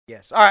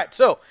Yes. All right,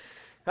 so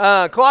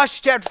Colossians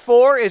chapter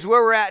 4 is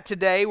where we're at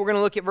today. We're going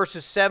to look at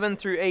verses 7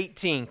 through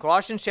 18.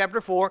 Colossians chapter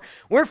 4.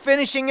 We're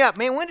finishing up.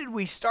 Man, when did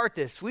we start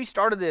this? We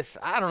started this,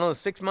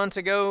 6 months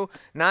ago,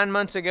 9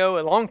 months ago,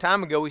 a long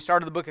time ago. We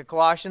started the book of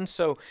Colossians,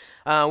 so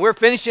we're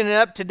finishing it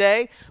up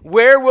today.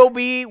 Where will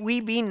we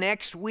be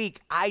next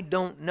week? I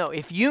don't know.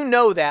 If you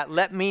know that,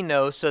 let me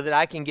know so that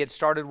I can get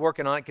started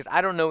working on it, because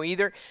I don't know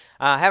either.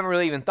 I haven't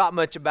really even thought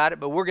much about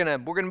it, but we're gonna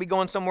be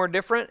going somewhere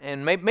different,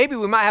 and maybe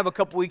we might have a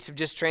couple weeks of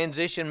just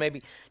transition,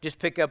 maybe just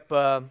pick up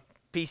a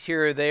piece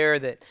here or there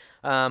that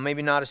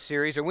maybe not a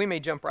series, or we may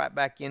jump right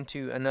back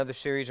into another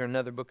series or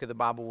another book of the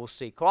Bible. We'll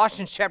see.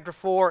 Colossians chapter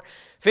 4,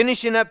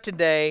 finishing up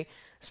today.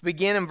 Let's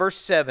begin in verse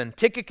 7.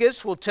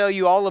 Tychicus will tell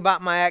you all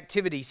about my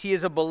activities. He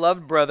is a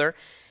beloved brother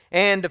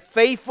and a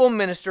faithful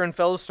minister and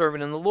fellow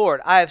servant in the Lord.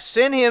 I have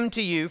sent him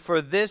to you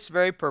for this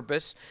very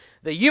purpose,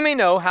 that you may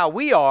know how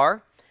we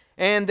are,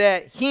 and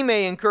that he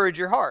may encourage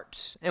your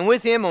hearts. And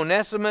with him,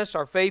 Onesimus,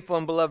 our faithful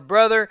and beloved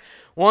brother,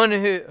 one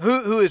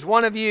who is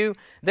one of you.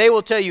 They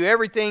will tell you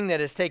everything that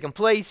has taken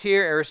place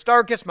here.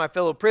 Aristarchus, my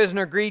fellow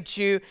prisoner, greets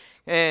you.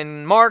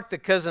 And Mark, the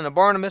cousin of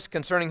Barnabas,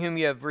 concerning whom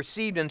you have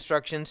received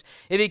instructions.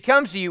 If he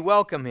comes to you,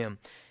 welcome him.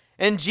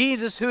 And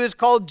Jesus, who is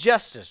called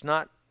Justus,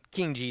 not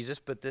King Jesus,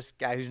 but this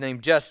guy who's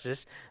named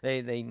Justus.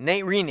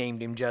 They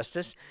renamed him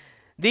Justus.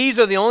 These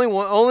are the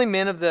only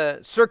men of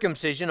the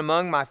circumcision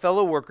among my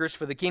fellow workers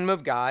for the kingdom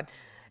of God,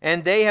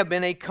 and they have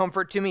been a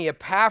comfort to me.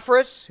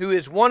 Epaphras, who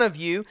is one of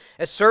you,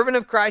 a servant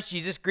of Christ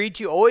Jesus, greets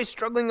you, always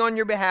struggling on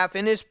your behalf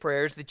in his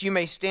prayers, that you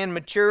may stand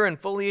mature and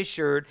fully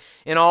assured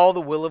in all the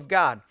will of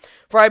God.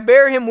 For I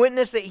bear him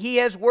witness that he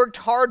has worked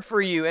hard for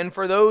you and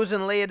for those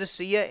in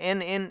Laodicea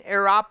and in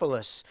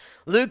Hierapolis.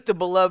 Luke, the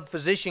beloved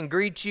physician,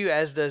 greets you,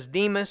 as does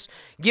Demas.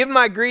 Give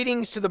my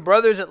greetings to the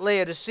brothers at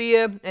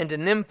Laodicea and to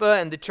Nympha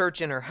and the church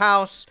in her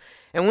house.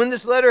 And when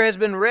this letter has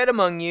been read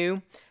among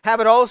you, have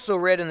it also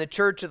read in the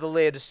church of the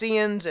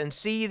Laodiceans, and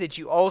see that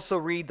you also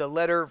read the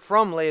letter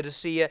from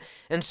Laodicea.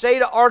 And say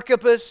to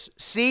Archippus,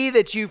 see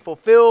that you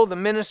fulfill the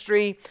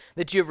ministry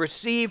that you have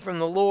received from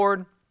the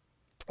Lord,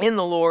 in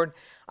the Lord.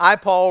 I,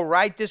 Paul,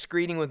 write this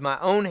greeting with my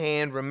own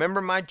hand.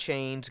 Remember my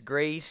chains.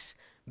 Grace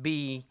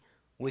be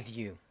with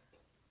you.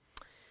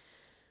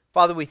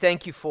 Father, we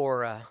thank you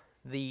for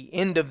the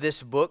end of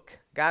this book.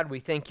 God, we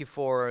thank you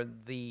for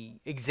the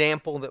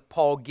example that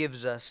Paul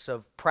gives us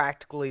of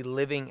practically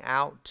living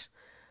out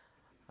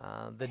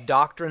the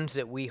doctrines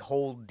that we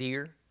hold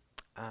dear.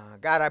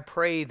 God, I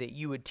pray that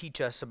you would teach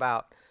us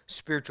about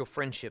spiritual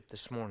friendship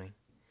this morning.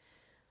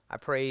 I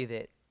pray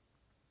that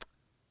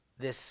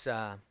this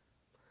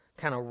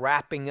kind of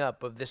wrapping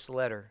up of this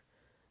letter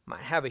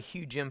might have a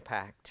huge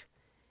impact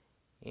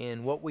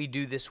in what we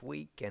do this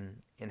week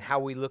and how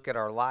we look at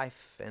our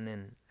life and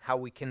in how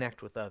we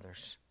connect with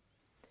others.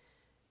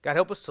 God,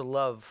 help us to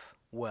love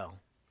well,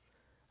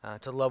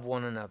 to love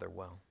one another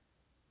well.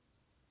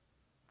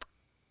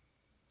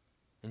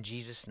 In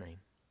Jesus' name,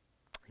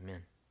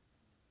 amen.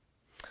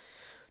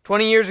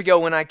 20 years ago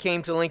when I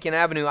came to Lincoln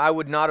Avenue, I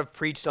would not have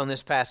preached on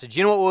this passage.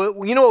 You know what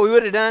we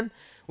would have done?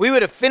 We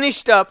would have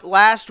finished up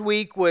last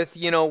week with,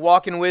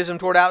 walking wisdom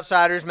toward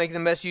outsiders, making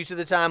the best use of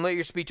the time, let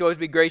your speech always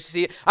be gracious to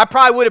see it. I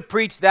probably would have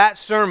preached that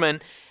sermon.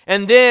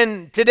 And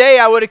then today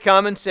I would have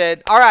come and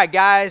said, all right,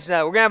 guys,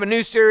 we're going to have a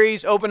new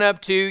series, open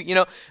up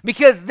to,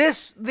 because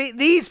these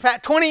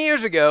 20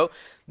 years ago,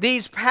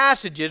 these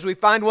passages, we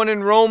find one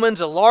in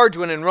Romans, a large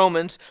one in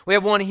Romans. We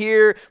have one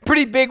here,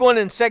 pretty big one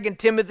in 2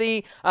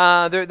 Timothy.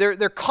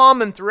 They're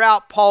common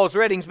throughout Paul's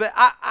writings, but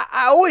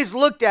I always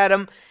looked at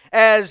them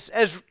as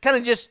kind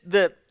of just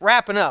the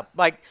wrapping up.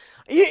 Like,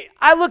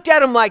 I looked at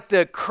them like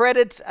the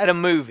credits at a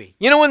movie.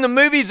 When the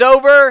movie's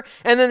over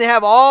and then they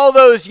have all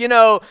those,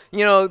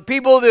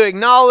 people to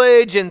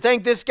acknowledge and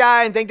thank this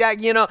guy and thank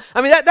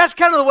that, that's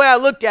kind of the way I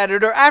looked at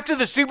it. Or after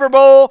the Super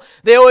Bowl,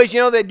 they always,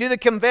 they do the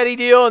confetti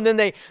deal and then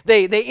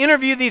they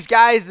interview these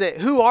guys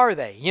who are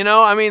they?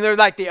 They're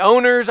like the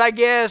owners, I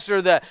guess,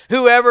 or the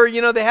whoever,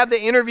 they have the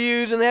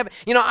interviews and they have,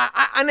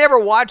 I never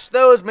watch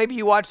those. Maybe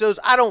you watch those.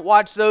 I don't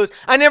watch those.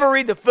 I never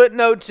read the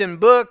footnotes in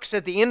books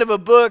at the end of a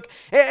book.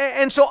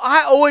 And so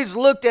I always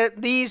looked at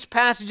these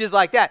passages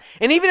like that.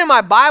 And even in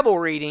my Bible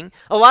reading,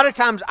 a lot of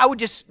times I would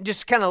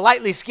just kind of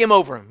lightly skim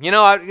over them.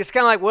 It's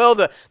kind of like, well,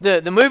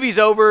 the movie's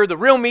over. The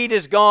real meat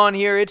is gone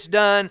here. It's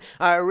done.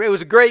 It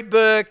was a great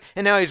book,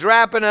 and now he's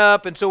wrapping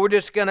up, and so we're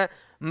just going to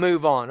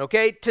move on,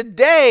 okay?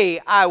 Today,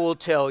 I will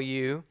tell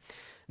you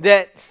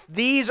that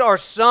these are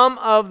some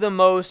of the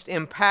most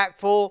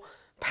impactful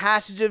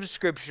passages of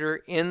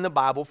Scripture in the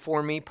Bible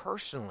for me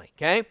personally,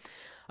 okay?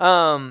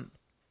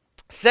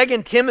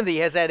 2 Timothy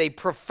has had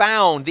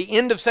the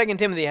end of 2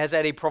 Timothy has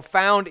had a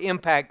profound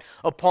impact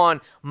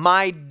upon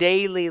my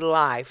daily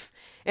life.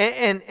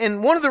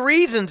 And one of the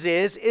reasons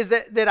is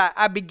that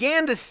I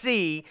began to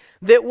see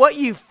that what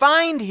you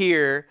find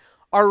here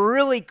are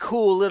really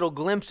cool little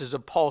glimpses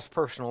of Paul's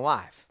personal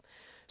life.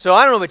 So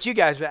I don't know about you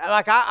guys, but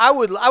like I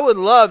would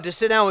love to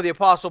sit down with the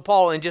Apostle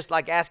Paul and just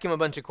like ask him a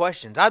bunch of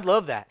questions. I'd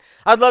love that.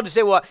 I'd love to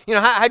say, well,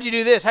 how'd you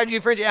do this? How'd you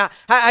do French?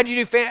 How'd you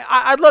do fan?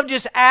 I'd love to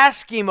just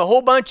ask him a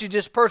whole bunch of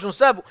just personal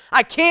stuff.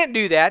 I can't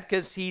do that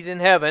because he's in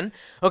heaven.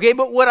 Okay,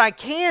 but what I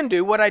can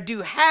do, what I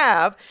do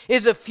have,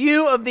 is a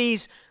few of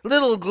these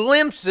little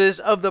glimpses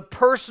of the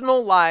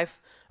personal life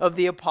of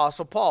the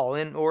Apostle Paul,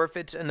 or if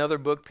it's another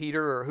book,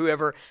 Peter or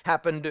whoever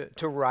happened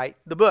to write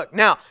the book.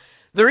 Now,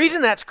 the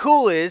reason that's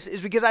cool is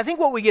because I think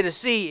what we get to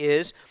see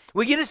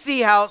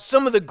how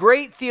some of the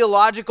great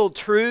theological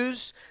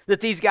truths that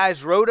these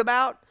guys wrote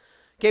about,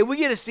 okay, we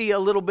get to see a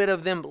little bit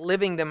of them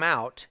living them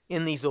out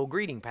in these little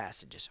greeting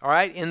passages, all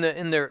right, in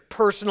their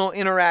personal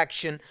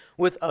interaction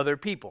with other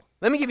people.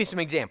 Let me give you some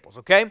examples,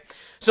 okay?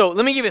 So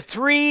let me give you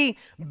 3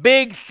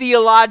 big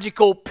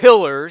theological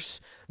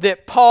pillars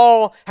that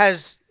Paul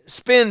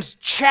spends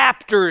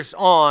chapters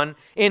on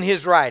in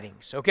his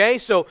writings, okay?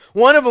 So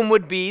one of them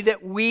would be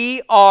that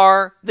we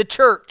are the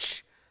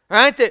church,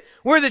 right? That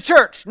we're the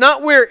church,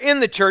 not we're in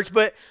the church,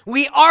 but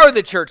we are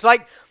the church.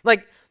 Like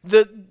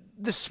the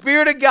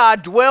Spirit of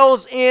God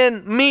dwells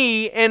in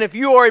me, and if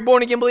you are a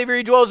born-again believer,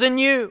 He dwells in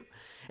you.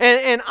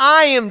 And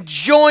I am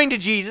joined to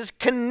Jesus,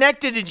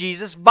 connected to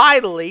Jesus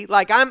vitally,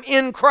 like I'm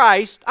in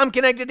Christ, I'm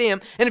connected to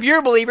Him. And if you're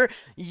a believer,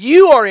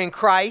 you are in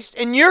Christ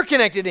and you're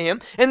connected to Him.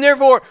 And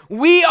therefore,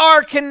 we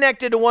are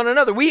connected to one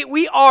another.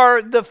 We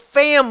are the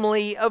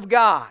family of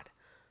God.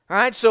 All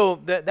right, so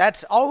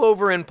that's all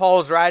over in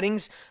Paul's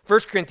writings.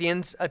 1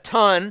 Corinthians, a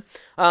ton.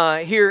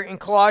 Here in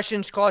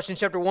Colossians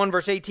chapter 1,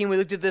 verse 18, we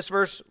looked at this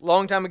verse a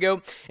long time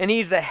ago. And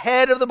He's the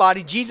head of the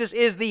body. Jesus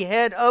is the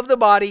head of the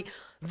body,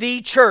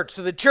 the church.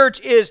 So the church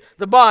is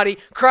the body.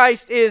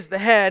 Christ is the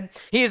head.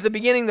 He is the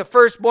beginning, the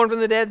firstborn from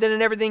the dead, that in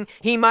everything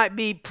He might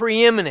be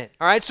preeminent.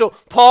 All right, so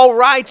Paul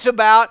writes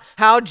about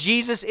how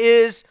Jesus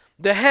is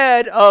the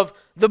head of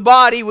the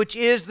body, which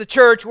is the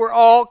church. We're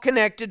all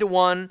connected to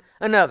one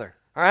another.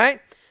 All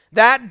right?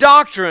 That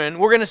doctrine,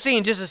 we're going to see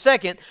in just a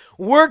second,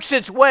 works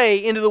its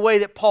way into the way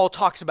that Paul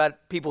talks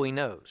about people he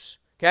knows.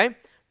 Okay?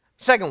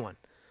 Second one,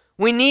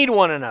 we need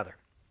one another.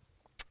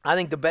 I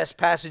think the best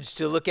passage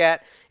to look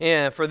at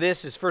for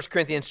this is 1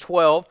 Corinthians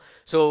 12.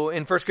 So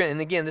in 1 Corinthians,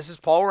 and again, this is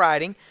Paul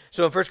writing.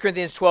 So in 1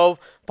 Corinthians 12,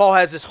 Paul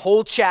has this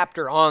whole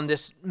chapter on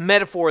this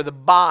metaphor of the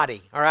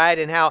body, all right?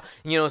 And how,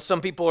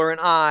 some people are an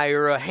eye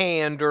or a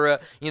hand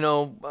or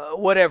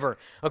whatever.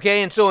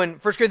 Okay, and so in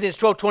 1 Corinthians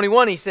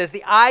 12:21, he says,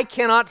 the eye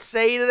cannot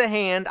say to the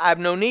hand, I have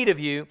no need of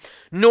you,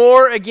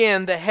 nor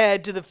again the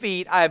head to the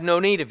feet, I have no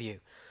need of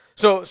you.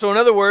 So in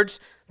other words,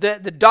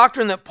 the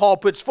doctrine that Paul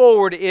puts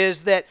forward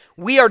is that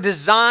we are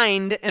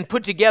designed and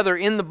put together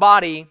in the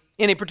body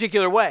in a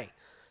particular way.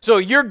 So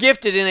you're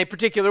gifted in a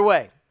particular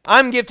way.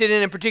 I'm gifted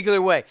in a particular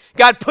way.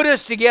 God put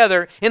us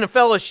together in a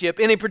fellowship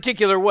in a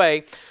particular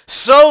way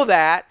so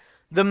that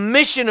the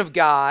mission of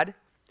God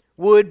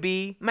would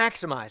be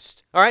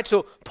maximized. All right,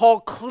 so Paul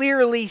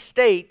clearly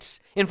states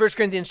in 1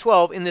 Corinthians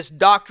 12 in this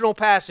doctrinal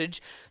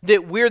passage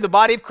that we're the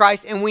body of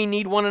Christ and we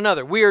need one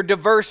another. We are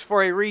diverse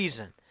for a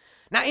reason.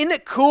 Now, isn't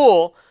it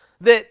cool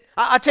that,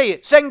 I'll tell you,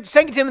 2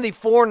 Timothy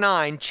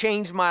 4:9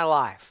 changed my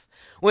life.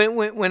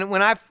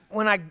 When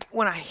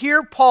I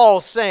hear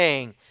Paul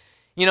saying,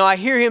 I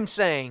hear him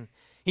saying,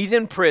 he's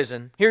in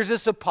prison. Here's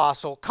this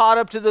apostle, caught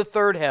up to the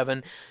third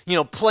heaven,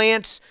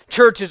 plants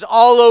churches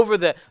all over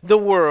the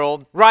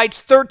world, writes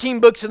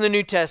 13 books in the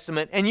New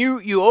Testament, and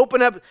you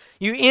open up,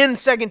 you end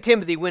 2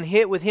 Timothy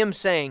with him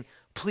saying,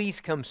 please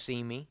come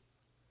see me.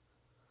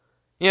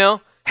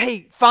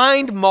 Hey,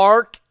 find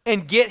Mark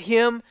and get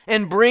him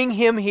and bring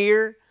him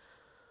here.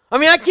 I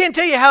mean, I can't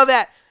tell you how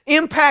that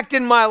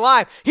impacted my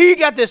life. Here you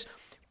got this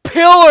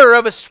pillar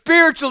of a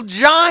spiritual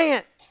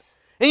giant.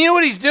 And you know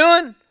what he's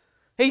doing?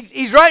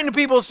 He's writing to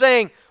people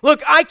saying,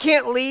 look, I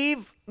can't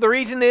leave. The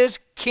reason is,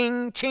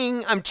 I'm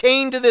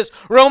chained to this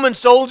Roman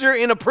soldier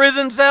in a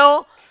prison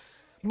cell.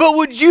 But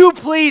would you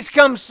please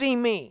come see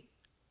me?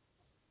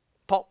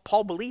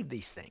 Paul believed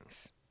these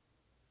things.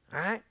 All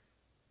right?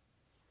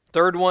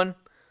 Third one,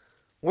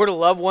 we're to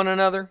love one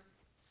another.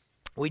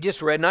 We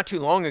just read not too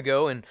long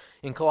ago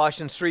in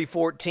Colossians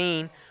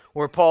 3:14,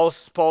 where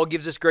Paul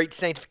gives this great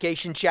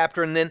sanctification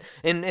chapter, and then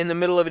in the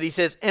middle of it he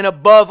says, and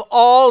above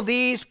all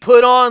these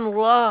put on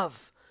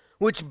love,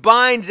 which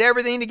binds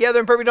everything together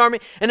in perfect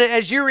harmony. And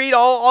as you read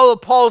all of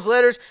Paul's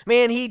letters,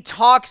 man, he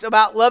talks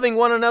about loving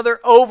one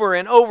another over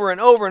and over and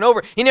over and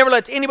over. He never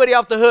lets anybody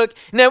off the hook.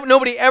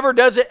 Nobody ever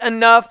does it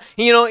enough.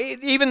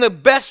 Even the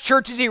best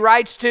churches he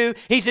writes to,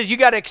 he says, you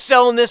got to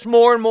excel in this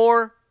more and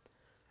more.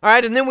 All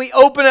right, and then we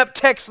open up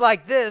texts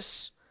like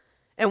this,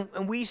 and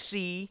we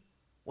see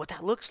what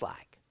that looks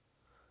like.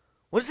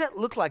 What does that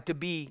look like to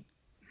be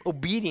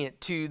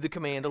obedient to the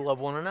command to love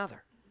one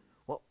another?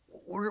 Well,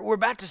 we're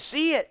about to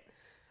see it.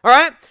 All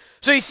right?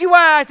 So you see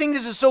why I think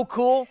this is so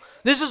cool?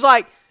 This is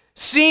like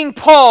seeing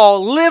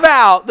Paul live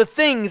out the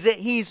things that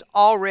he's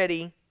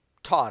already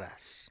taught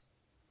us.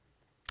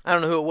 I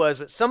don't know who it was,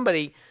 but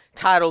somebody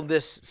titled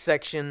this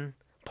section,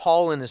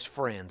 Paul and His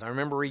Friends. I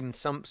remember reading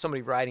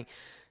somebody writing.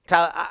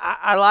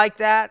 I like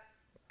that.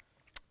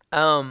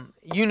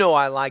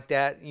 I like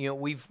that.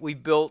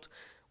 We've built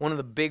one of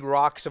the big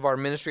rocks of our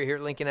ministry here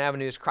at Lincoln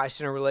Avenue is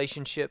Christ-centered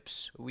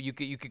relationships. You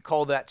could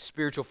call that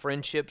spiritual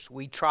friendships.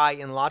 We try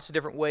in lots of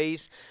different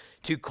ways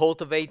to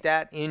cultivate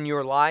that in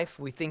your life.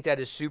 We think that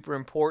is super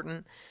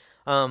important.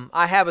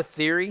 I have a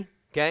theory.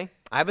 Okay,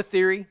 I have a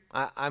theory.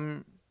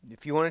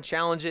 If you want to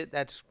challenge it,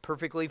 that's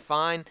perfectly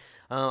fine.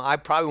 I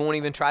probably won't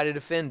even try to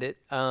defend it,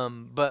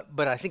 but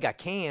I think I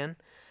can.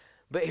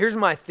 But here's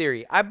my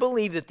theory. I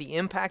believe that the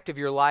impact of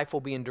your life will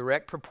be in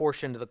direct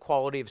proportion to the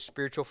quality of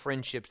spiritual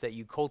friendships that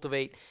you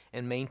cultivate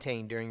and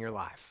maintain during your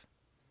life.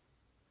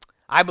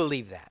 I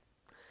believe that.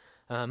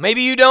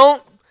 Maybe you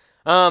don't.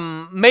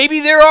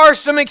 Maybe there are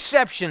some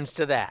exceptions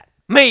to that.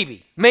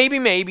 Maybe.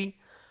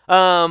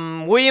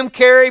 William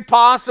Carey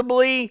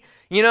possibly,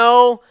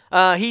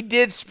 he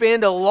did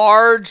spend a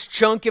large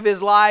chunk of his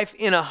life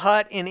in a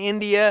hut in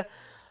India,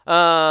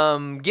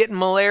 getting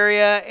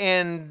malaria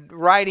and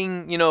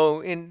writing,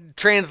 in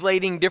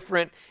translating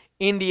different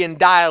Indian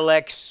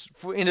dialects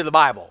into the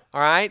Bible.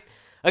 All right,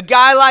 a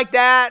guy like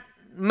that,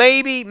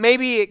 maybe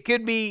it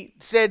could be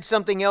said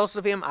something else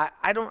of him.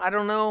 I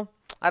don't know.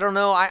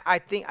 I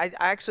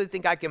actually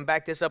think I can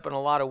back this up in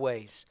a lot of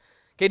ways.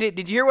 Okay,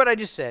 did you hear what I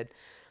just said?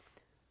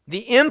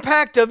 The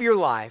impact of your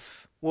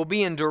life will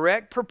be in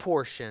direct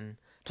proportion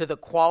to the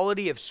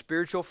quality of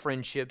spiritual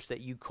friendships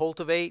that you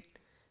cultivate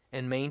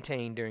and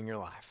maintain during your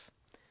life.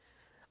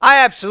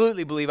 I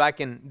absolutely believe I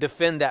can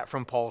defend that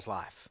from Paul's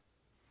life.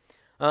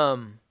 I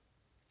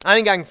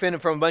think I can defend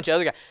it from a bunch of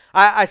other guys.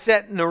 I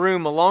sat in a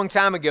room a long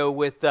time ago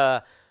with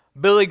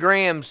Billy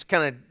Graham's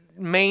kind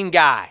of main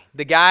guy,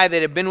 the guy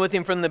that had been with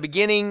him from the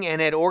beginning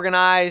and had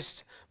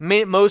organized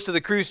most of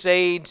the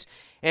crusades.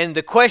 And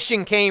the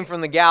question came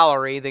from the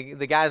gallery,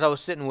 the guys I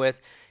was sitting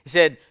with. He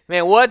said,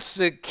 man, what's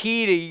the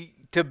key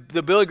to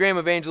the Billy Graham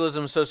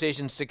Evangelism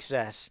Association's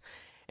success?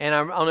 And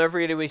I'll never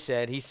forget what he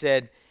said. He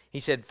said,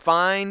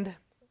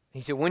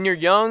 when you're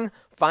young,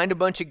 find a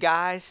bunch of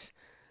guys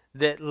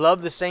that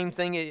love the same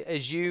thing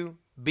as you,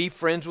 be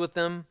friends with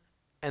them,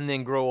 and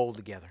then grow old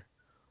together.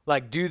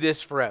 Like, do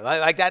this forever.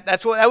 Like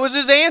that was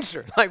his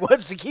answer. Like,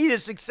 what's the key to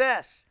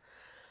success?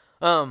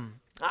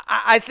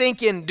 I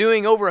think in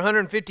doing over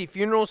 150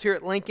 funerals here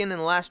at Lincoln in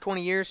the last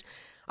 20 years,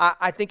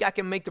 I think I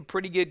can make the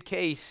pretty good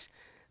case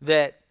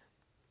that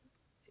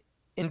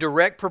in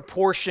direct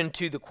proportion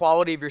to the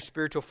quality of your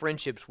spiritual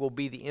friendships will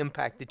be the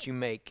impact that you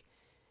make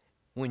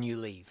when you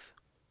leave.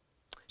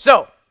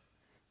 So,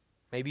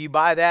 maybe you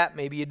buy that,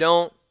 maybe you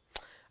don't.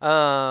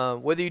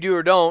 Whether you do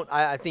or don't,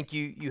 I think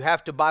you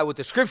have to buy what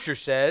the Scripture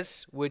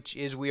says, which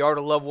is we are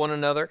to love one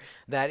another.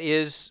 That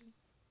is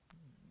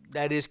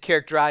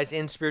characterized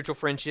in spiritual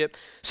friendship.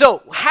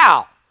 So,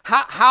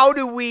 how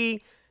do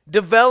we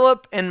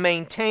develop and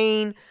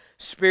maintain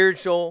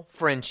spiritual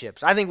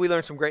friendships? I think we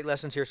learned some great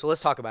lessons here, so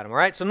let's talk about them, all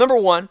right? So number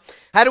one,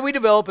 how do we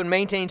develop and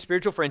maintain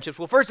spiritual friendships?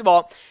 Well, first of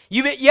all,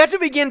 you have to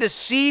begin to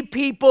see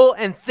people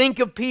and think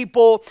of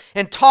people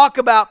and talk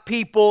about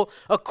people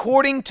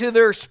according to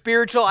their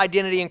spiritual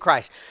identity in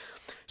Christ.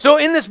 So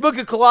in this book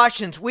of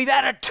Colossians, we've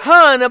had a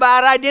ton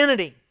about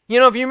identity.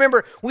 If you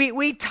remember,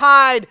 we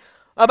tied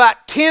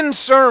about 10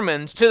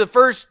 sermons to the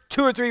first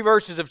 2 or 3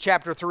 verses of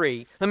chapter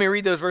 3. Let me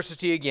read those verses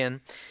to you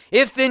again.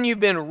 If then you've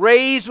been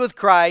raised with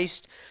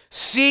Christ,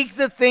 seek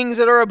the things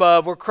that are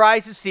above, where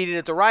Christ is seated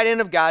at the right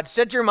hand of God.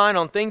 Set your mind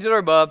on things that are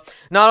above,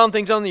 not on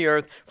things on the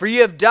earth. For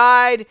you have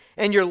died,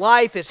 and your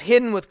life is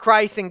hidden with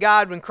Christ in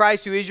God. When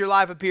Christ, who is your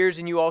life, appears,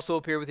 and you also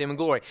appear with him in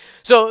glory.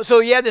 So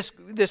you have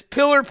this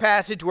pillar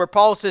passage where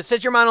Paul says,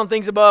 set your mind on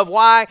things above.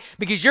 Why?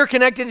 Because you're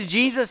connected to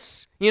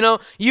Jesus.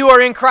 You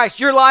are in Christ.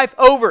 Your life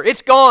over.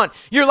 It's gone.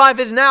 Your life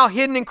is now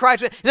hidden in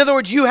Christ. In other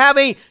words, you have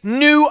a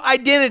new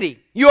identity.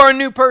 You are a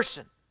new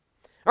person.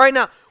 All right,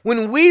 now,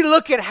 when we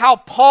look at how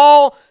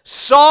Paul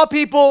saw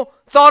people,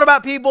 thought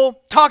about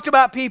people, talked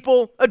about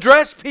people,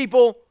 addressed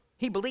people,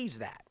 he believes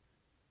that.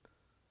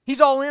 He's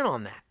all in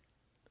on that.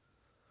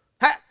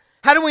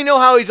 How do we know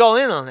how he's all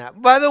in on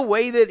that? By the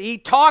way that he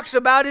talks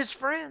about his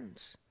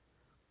friends.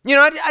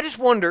 I just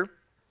wonder.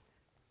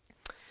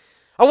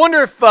 I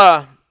wonder if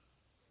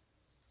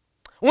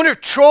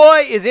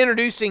Troy is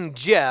introducing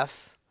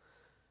Jeff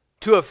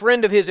to a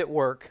friend of his at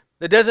work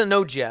that doesn't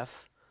know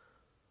Jeff.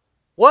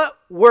 What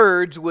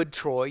words would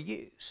Troy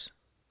use?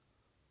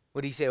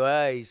 Would he say,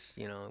 well, he's,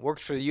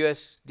 works for the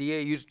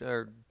USDA,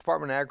 or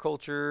Department of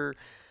Agriculture,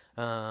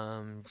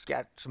 he's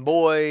got some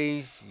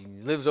boys, he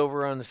lives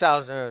over on the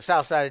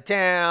south side of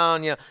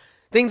town,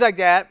 things like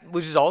that,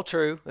 which is all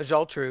true. It's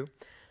all true.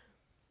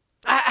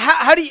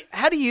 How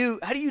do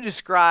you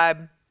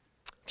describe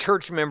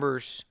church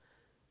members?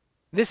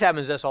 This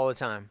happens to us all the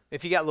time.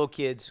 If you got little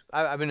kids,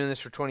 I've been doing this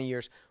for 20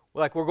 years.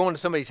 Like, we're going to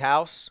somebody's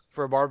house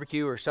for a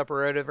barbecue or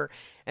supper or whatever,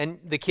 and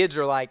the kids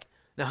are like,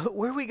 now,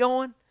 where are we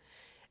going?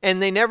 and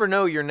they never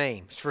know your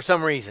names for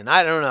some reason.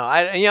 I don't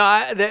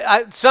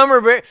know. Some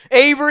are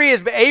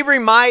Avery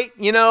might,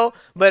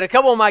 but a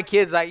couple of my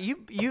kids like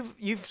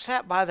you've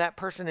sat by that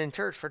person in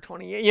church for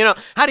 20 years.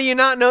 How do you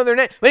not know their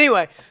name? But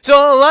anyway, so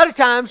a lot of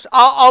times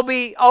I'll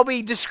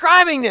be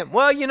describing them.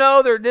 Well,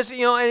 they're this.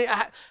 And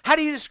how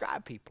do you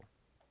describe people?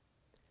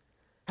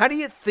 How do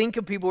you think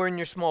of people who are in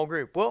your small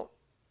group? Well,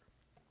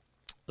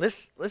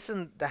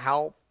 listen to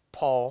how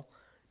Paul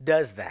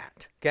does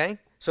that. Okay,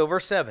 so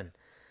verse 7.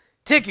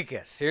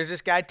 Tychicus, here's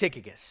this guy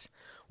Tychicus,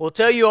 will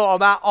tell you all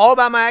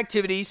about my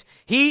activities.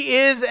 He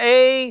is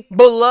a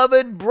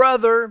beloved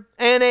brother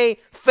and a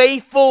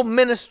faithful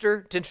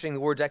minister. It's interesting, the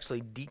word's actually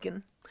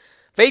deacon.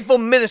 Faithful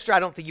minister, I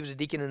don't think he was a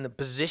deacon in the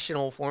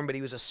positional form, but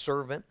he was a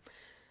servant.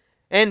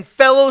 And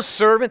fellow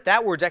servant,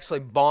 that word's actually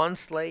bond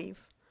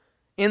slave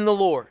in the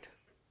Lord.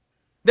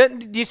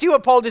 Do you see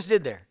what Paul just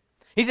did there?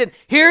 He said,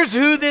 here's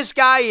who this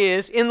guy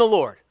is in the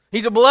Lord.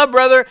 He's a beloved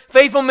brother,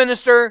 faithful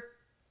minister,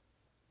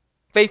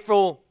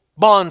 faithful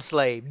bond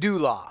slave,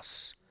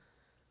 doulos.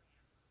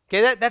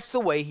 Okay, that's the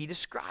way he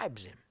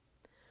describes him.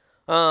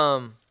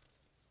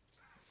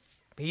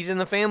 He's in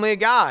the family of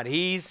God.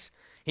 He's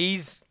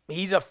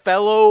a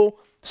fellow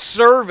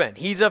servant.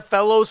 He's a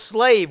fellow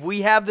slave.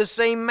 We have the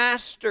same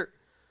master.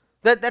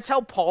 That's how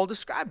Paul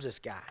describes this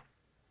guy.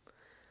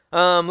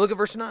 Look at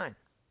verse 9.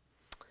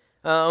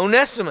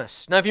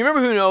 Onesimus. Now, if you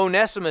remember who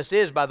Onesimus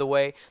is, by the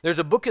way, there's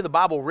a book of the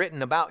Bible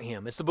written about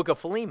him. It's the book of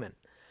Philemon.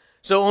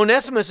 So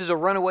Onesimus is a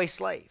runaway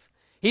slave.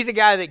 He's a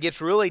guy that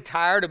gets really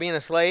tired of being a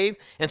slave,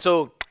 and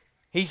so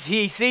he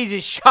sees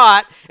his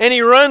shot, and he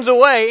runs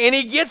away, and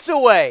he gets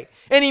away,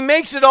 and he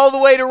makes it all the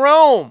way to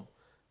Rome.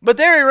 But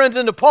there he runs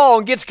into Paul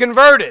and gets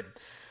converted.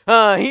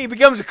 He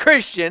becomes a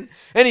Christian,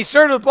 and he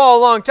served with Paul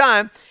a long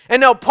time,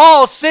 and now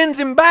Paul sends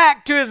him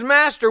back to his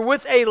master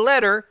with a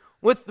letter,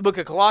 with the book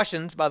of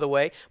Colossians, by the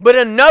way, but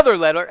another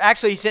letter.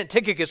 Actually, he sent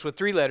Tychicus with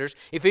 3 letters,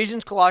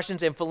 Ephesians,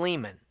 Colossians, and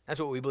Philemon. That's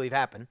what we believe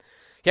happened.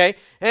 Okay,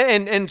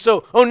 and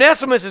so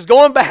Onesimus is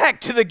going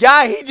back to the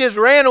guy he just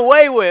ran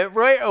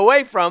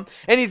away from,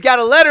 and he's got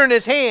a letter in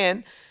his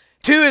hand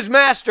to his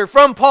master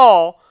from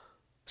Paul,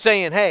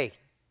 saying, "Hey,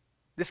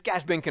 this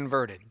guy's been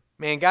converted.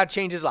 Man, God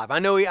changed his life. I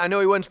know he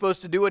wasn't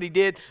supposed to do what he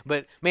did,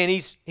 but man,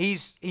 he's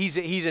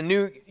a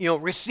new,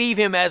 receive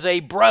him as a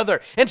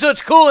brother." And so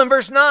it's cool in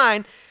verse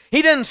 9.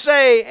 He doesn't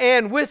say,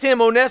 "and with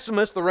him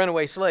Onesimus, the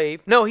runaway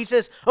slave." No, he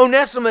says,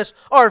 "Onesimus,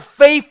 our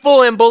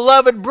faithful and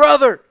beloved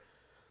brother."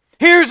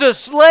 Here's a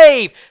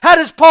slave. How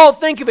does Paul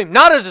think of him?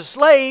 Not as a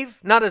slave,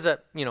 not as a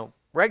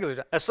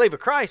slave of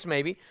Christ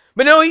maybe,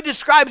 but no, he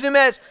describes him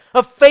as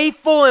a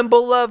faithful and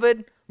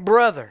beloved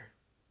brother.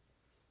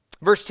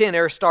 Verse 10,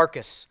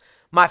 Aristarchus,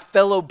 my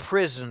fellow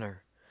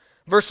prisoner.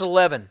 Verse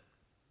 11,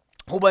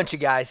 a whole bunch of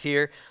guys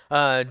here,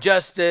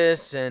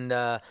 Justus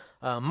and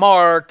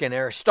Mark and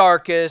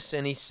Aristarchus,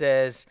 and he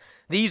says,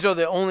 these are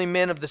the only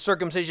men of the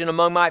circumcision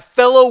among my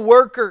fellow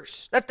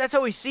workers. That's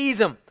how he sees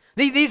them.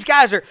 These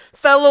guys are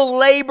fellow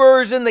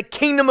laborers in the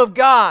kingdom of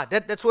God.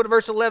 That's what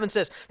verse 11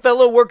 says.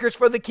 Fellow workers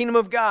for the kingdom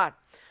of God.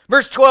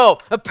 Verse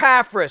 12,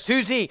 Epaphras.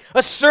 Who's he?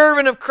 A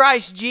servant of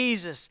Christ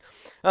Jesus.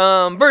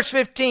 Verse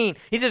 15,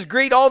 he says,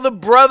 greet all the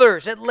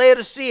brothers at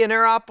Laodicea and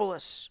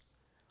Hierapolis.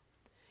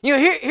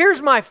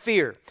 Here's my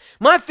fear.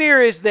 My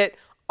fear is that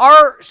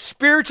our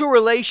spiritual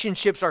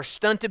relationships are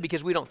stunted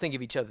because we don't think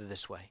of each other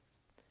this way.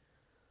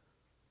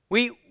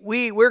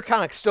 We're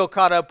kind of still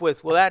caught up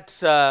with, well,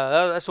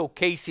 that's old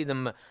Casey,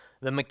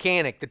 the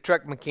mechanic, the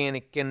truck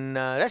mechanic, and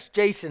that's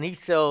Jason. He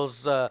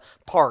sells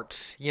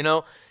parts,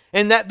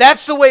 and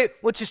that's the way,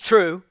 which is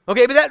true,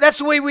 okay. But that's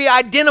the way we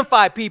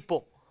identify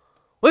people.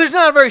 Well, there's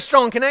not a very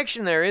strong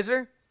connection there, is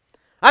there?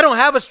 I don't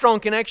have a strong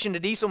connection to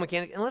diesel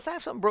mechanic unless I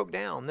have something broke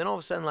down. Then all of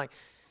a sudden, like,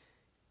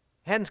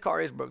 Haddon's car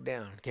is broke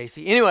down,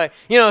 Casey. Anyway,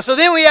 so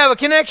then we have a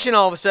connection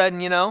all of a sudden,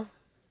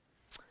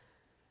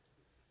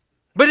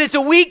 But it's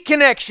a weak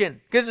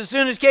connection, because as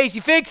soon as Casey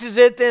fixes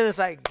it, then it's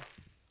like,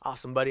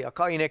 awesome, buddy, I'll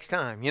call you next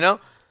time,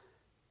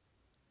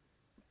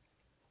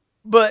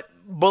 But,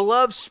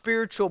 beloved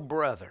spiritual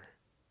brother,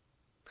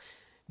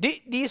 do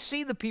you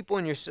see the people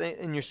in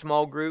your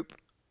small group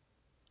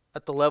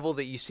at the level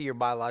that you see your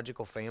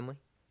biological family?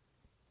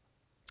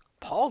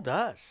 Paul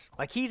does.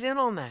 Like, he's in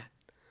on that.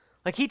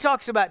 Like, he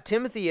talks about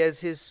Timothy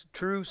as his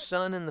true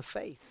son in the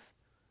faith.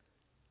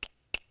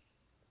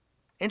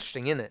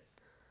 Interesting, isn't it?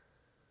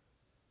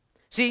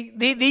 See,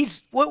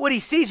 what he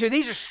sees here,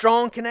 these are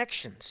strong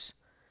connections.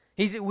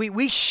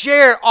 We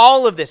share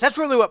all of this. That's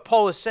really what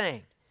Paul is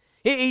saying.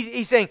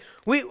 He's saying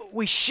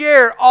we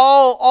share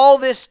all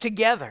this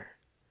together.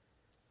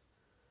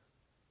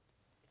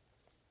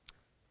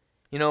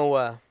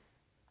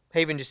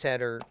 Haven just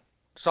had her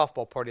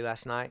softball party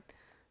last night.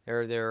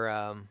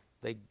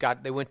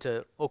 They went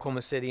to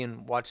Oklahoma City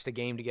and watched a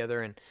game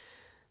together, and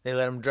they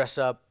let them dress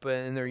up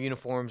in their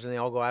uniforms, and they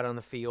all go out on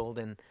the field,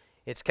 and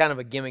it's kind of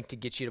a gimmick to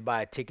get you to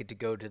buy a ticket to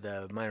go to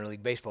the minor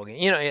league baseball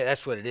game.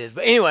 That's what it is.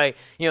 But anyway,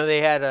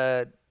 they had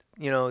a,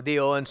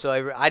 deal, and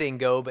so I didn't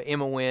go, but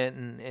Emma went,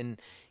 and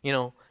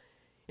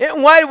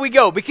why did we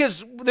go?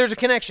 Because there's a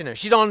connection there.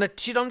 She's on the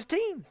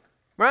team,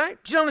 right?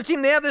 She's on the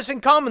team. They have this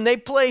in common. They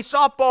play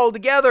softball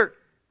together.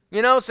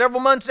 You know,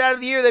 several months out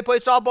of the year, they play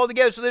softball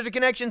together, so there's a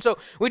connection. So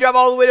we drive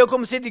all the way to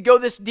Oklahoma City to go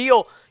this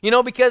deal, you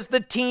know, because the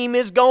team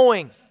is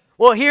going.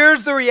 Well,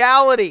 here's the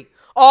reality.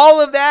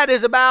 All of that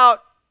is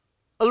about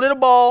a little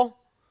ball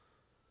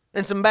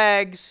and some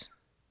bags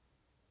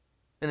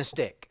and a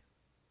stick.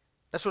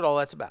 That's what all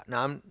that's about.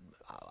 Now,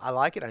 I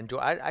like it.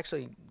 I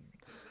actually,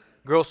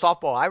 girls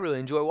softball, I really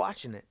enjoy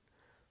watching it.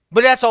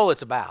 But that's all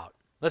it's about.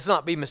 Let's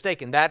not be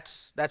mistaken.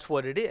 That's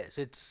what it is.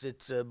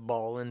 It's a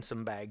ball and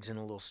some bags and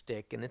a little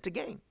stick, and it's a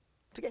game.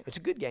 It's a game. It's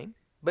a good game,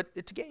 but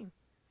it's a game.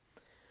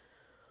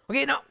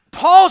 Okay, now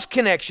Paul's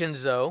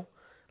connections, though,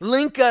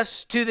 link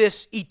us to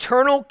this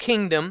eternal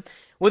kingdom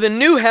with a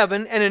new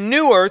heaven and a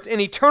new earth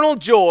and eternal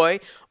joy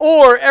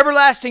or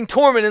everlasting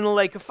torment in the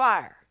lake of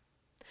fire.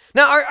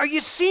 Now, are you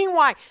seeing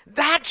why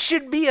that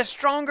should be a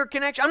stronger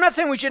connection? I'm not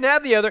saying we shouldn't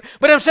have the other,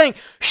 but I'm saying,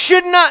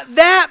 should not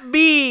that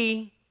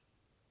be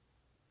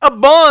a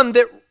bond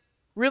that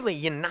really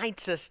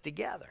unites us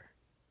together?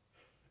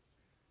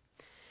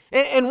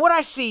 And what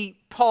I see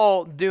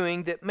Paul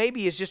doing that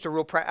maybe is just a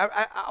real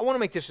I want to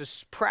make this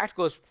as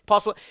practical as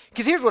possible,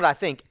 because here's what I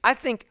think. I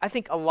think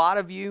a lot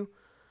of you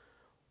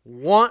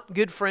want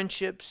good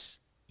friendships.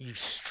 You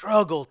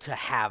struggle to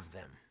have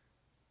them.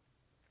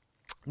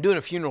 I'm doing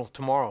a funeral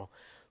tomorrow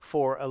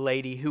for a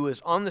lady who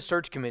was on the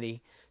search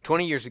committee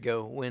 20 years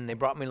ago when they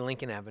brought me to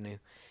Lincoln Avenue.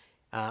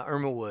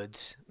 Irma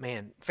Woods,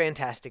 man,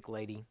 fantastic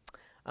lady.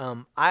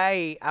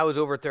 I was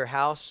over at their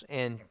house,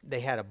 and they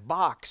had a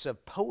box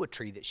of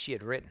poetry that she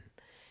had written.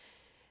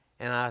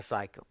 And I was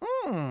like,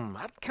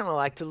 I'd kind of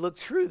like to look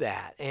through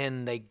that.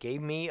 And they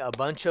gave me a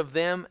bunch of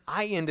them.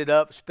 I ended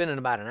up spending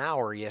about an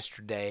hour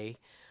yesterday,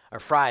 or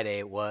Friday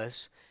it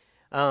was,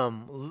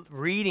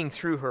 reading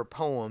through her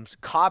poems,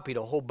 copied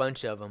a whole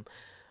bunch of them.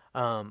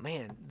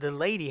 Man, the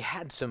lady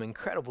had some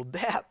incredible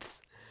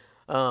depth.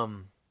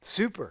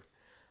 Super.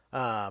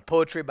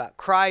 Poetry about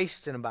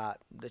Christ and about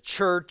the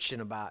church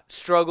and about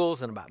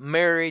struggles and about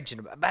marriage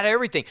and about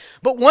everything.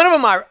 But one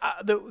of them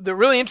that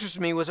really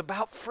interested me was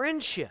about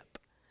friendship.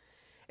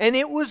 And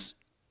it was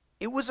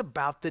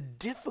about the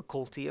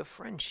difficulty of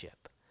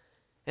friendship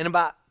and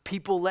about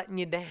people letting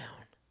you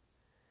down.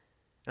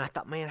 And I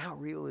thought, man, how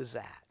real is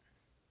that?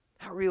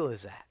 How real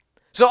is that?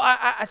 So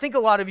I think a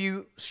lot of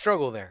you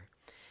struggle there.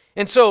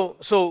 And so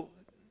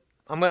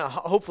I'm going to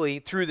hopefully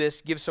through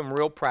this give some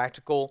real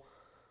practical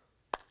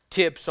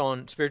tips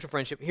on spiritual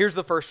friendship. Here's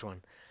the first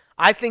one.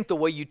 I think the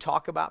way you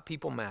talk about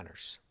people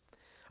matters.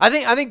 I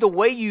think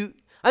what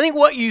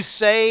you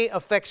say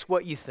affects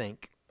what you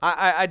think.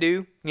 I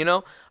do, you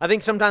know. I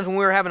think sometimes when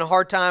we're having a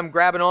hard time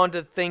grabbing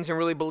onto things and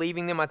really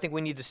believing them, I think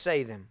we need to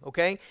say them,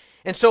 okay?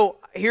 And so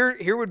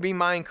here would be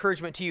my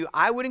encouragement to you.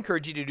 I would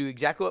encourage you to do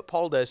exactly what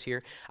Paul does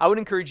here. I would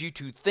encourage you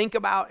to think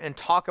about and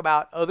talk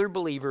about other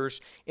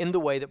believers in the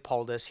way that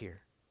Paul does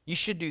here. You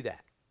should do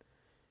that.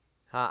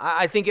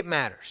 I think it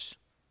matters.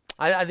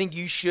 I think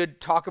you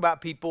should talk about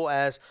people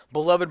as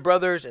beloved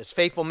brothers, as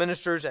faithful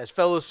ministers, as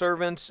fellow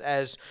servants,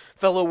 as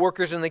fellow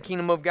workers in the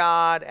kingdom of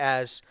God.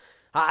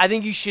 I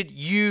think you should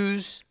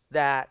use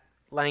that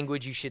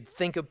language. You should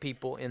think of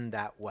people in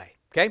that way.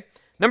 Okay.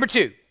 Number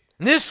 2.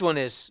 This one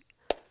is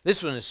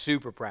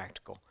super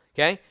practical.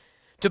 Okay.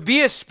 To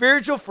be a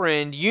spiritual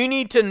friend, you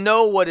need to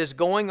know what is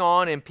going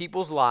on in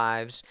people's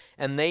lives,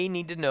 and they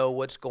need to know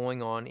what's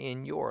going on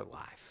in your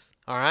life.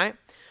 All right.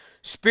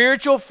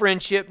 Spiritual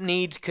friendship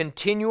needs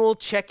continual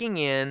checking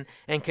in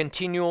and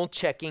continual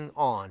checking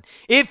on.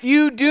 If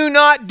you do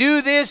not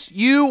do this,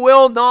 you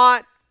will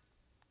not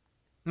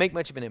make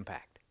much of an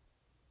impact.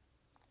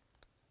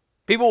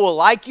 People will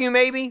like you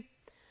maybe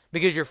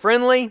because you're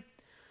friendly,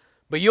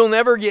 but you'll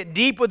never get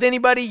deep with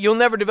anybody. You'll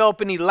never develop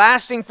any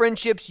lasting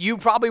friendships. You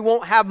probably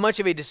won't have much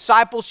of a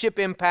discipleship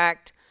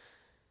impact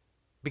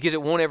because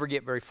it won't ever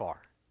get very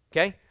far.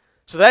 Okay?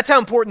 So that's how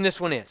important this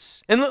one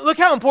is. And look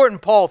how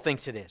important Paul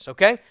thinks it is.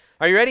 Okay?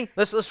 Are you ready?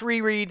 Let's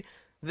reread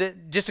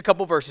just a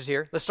couple verses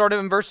here. Let's start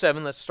in verse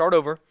 7. Let's start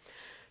over.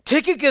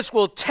 Tychicus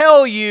will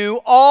tell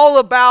you all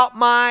about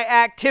my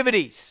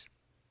activities.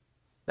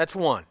 That's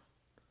one.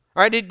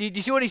 All right, did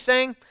you see what he's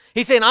saying?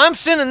 He's saying, I'm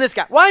sending this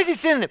guy. Why is he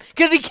sending him?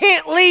 Because he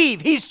can't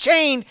leave. He's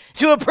chained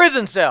to a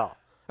prison cell.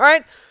 All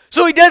right?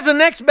 So he does the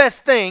next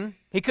best thing.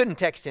 He couldn't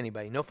text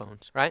anybody. No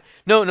phones, right?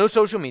 No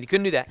social media.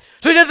 Couldn't do that.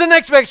 So he does the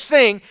next best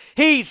thing.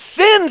 He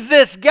sends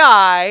this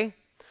guy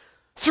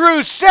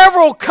through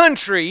several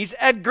countries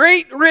at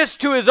great risk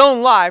to his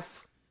own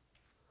life.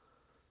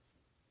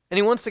 And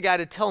he wants the guy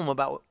to tell him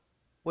about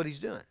what he's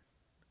doing.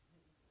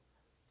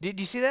 Did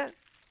you see that?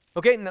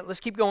 Okay, now let's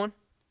keep going.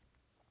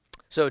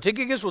 So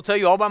Tychicus will tell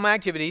you all about my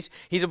activities.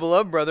 He's a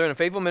beloved brother and a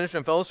faithful minister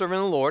and fellow servant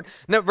of the Lord.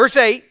 Now, verse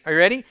 8, are you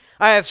ready?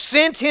 I have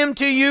sent him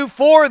to you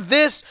for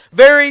this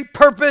very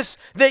purpose,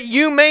 that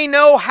you may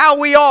know how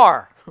we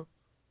are.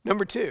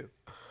 Number 2.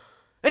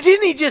 And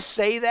didn't he just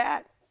say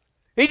that?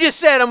 He just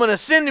said, I'm going to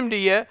send him to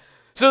you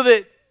so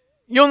that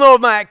you'll know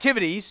of my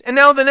activities. And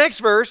now the next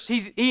verse,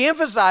 he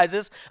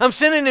emphasizes, I'm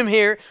sending him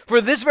here for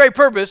this very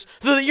purpose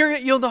so that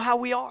you'll know how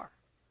we are.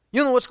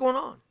 You'll know what's going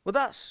on with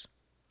us.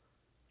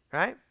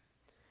 right?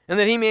 And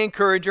that he may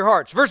encourage your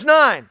hearts. Verse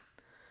 9.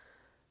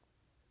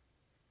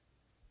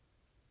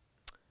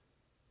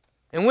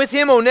 And with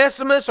him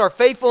Onesimus, our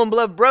faithful and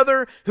beloved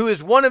brother, who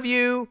is one of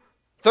you,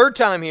 third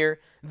time here,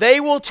 they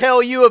will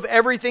tell you of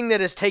everything that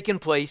has taken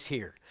place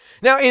here.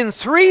 Now, in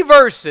 3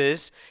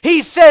 verses,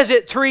 he says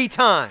it 3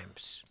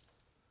 times.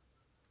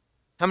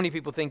 How many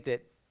people think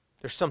that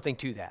there's something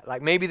to that?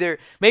 Like maybe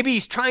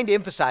he's trying to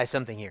emphasize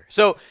something here.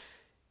 So,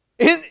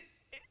 in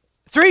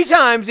 3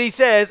 times he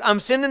says,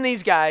 I'm sending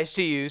these guys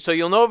to you so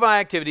you'll know of my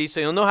activities, so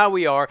you'll know how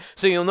we are,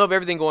 so you'll know of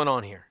everything going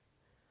on here.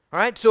 All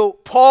right? So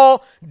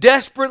Paul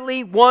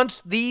desperately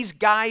wants these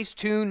guys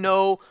to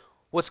know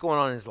what's going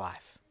on in his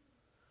life.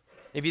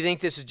 If you think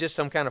this is just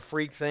some kind of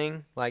freak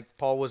thing, like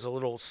Paul was a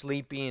little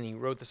sleepy and he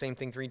wrote the same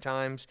thing 3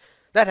 times,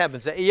 that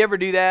happens. You ever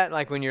do that?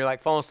 Like when you're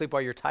like falling asleep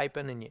while you're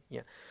typing? And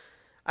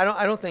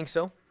I don't think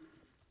so.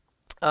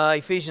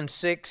 Ephesians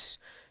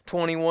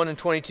 6:21 and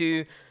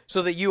 22,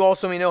 so that you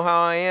also may know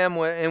how I am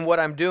and what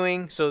I'm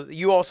doing, so that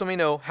you also may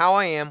know how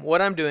I am, what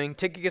I'm doing.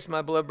 Tychicus,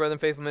 my beloved brother and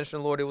faithful minister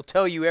in the Lord, he will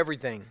tell you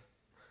everything.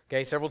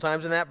 Okay, several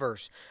times in that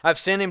verse. I've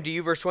sent him to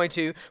you, verse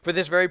 22, for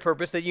this very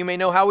purpose, that you may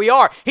know how we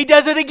are. He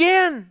does it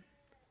again.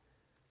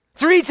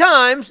 3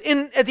 times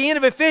at the end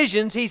of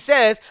Ephesians, he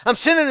says, I'm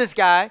sending this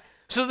guy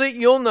so that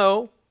you'll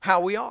know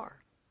how we are.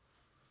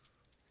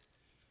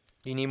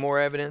 Do you need more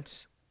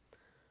evidence?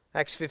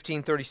 Acts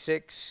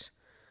 15:36.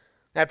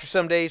 After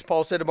some days,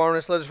 Paul said to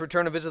Barnabas, let us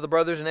return and visit the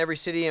brothers in every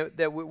city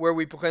where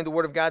we proclaim the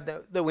word of God,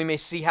 that we may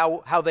see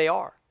how they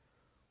are.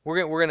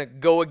 We're going to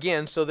go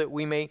again so that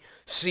we may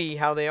see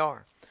how they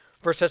are.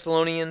 1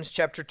 Thessalonians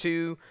chapter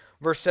 2,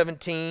 verse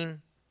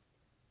 17.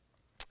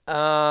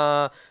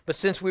 But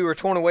since we were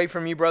torn away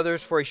from you,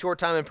 brothers, for a short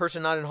time in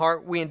person, not in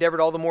heart, we endeavored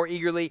all the more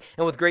eagerly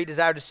and with great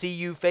desire to see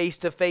you face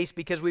to face,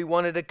 because we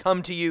wanted to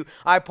come to you.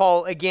 I,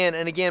 Paul, again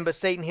and again, but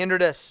Satan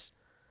hindered us.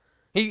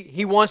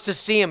 He wants to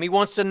see them. He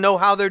wants to know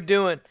how they're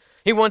doing.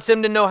 He wants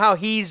them to know how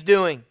he's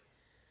doing.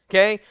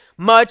 Okay?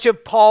 Much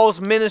of Paul's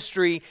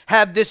ministry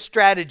have this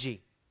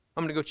strategy.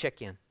 I'm going to go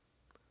check in. I'm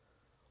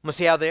going to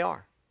see how they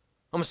are.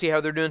 I'm going to see how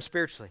they're doing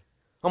spiritually.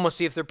 I'm going to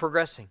see if they're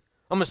progressing.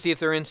 I'm going to see if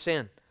they're in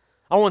sin.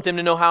 I want them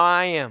to know how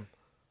I am.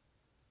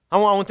 I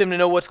want them to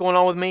know what's going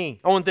on with me.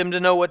 I want them to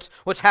know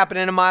what's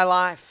happening in my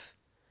life.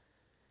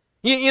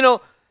 You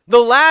know, the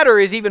latter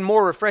is even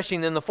more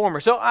refreshing than the former.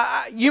 So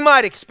you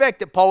might expect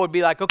that Paul would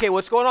be like, okay,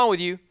 what's going on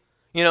with you?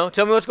 You know,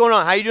 tell me what's going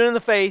on. How you doing in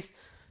the faith?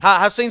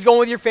 How's things going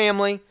with your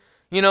family?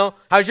 You know,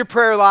 how's your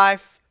prayer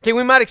life? Okay,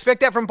 we might expect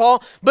that from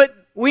Paul,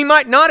 but we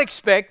might not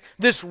expect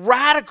this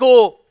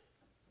radical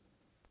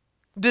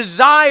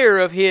desire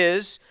of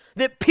his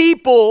that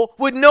people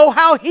would know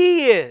how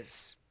he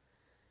is.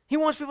 He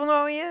wants people to know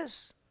how he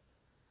is.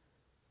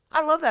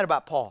 I love that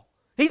about Paul.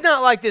 He's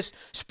not like this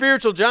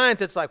spiritual giant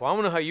that's like, well, I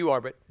want to know how you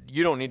are, but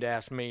you don't need to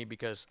ask me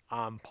because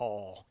I'm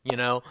Paul, you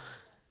know.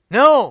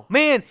 No,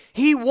 man,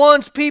 he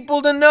wants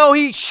people to know.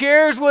 He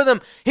shares with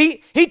them.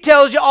 He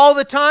tells you all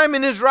the time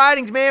in his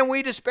writings, man,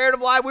 we despaired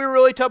of life. We were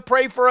really tough.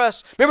 Pray for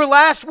us. Remember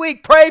last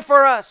week, pray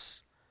for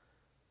us.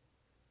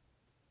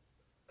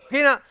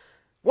 You know,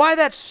 why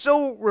that's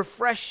so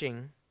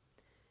refreshing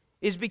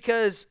is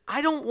because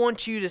I don't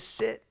want you to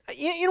sit.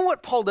 You know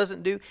what Paul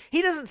doesn't do?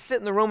 He doesn't sit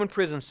in the Roman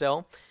prison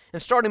cell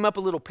and start him up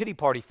a little pity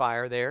party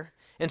fire there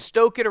and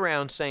stoke it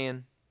around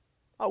saying,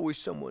 I wish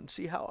someone would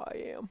see how I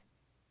am.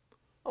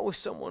 I wish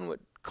someone would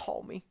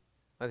call me.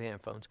 They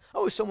have phones. I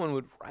wish someone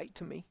would write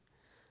to me.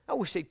 I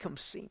wish they'd come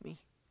see me.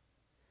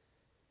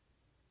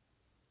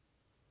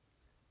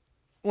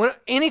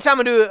 Anytime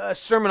I do a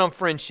sermon on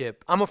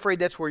friendship, I'm afraid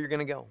that's where you're going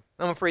to go.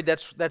 I'm afraid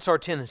that's our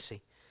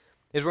tendency,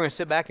 is we're going to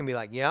sit back and be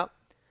like, yep,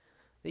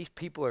 these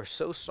people are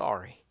so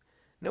sorry.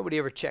 Nobody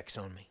ever checks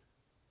on me.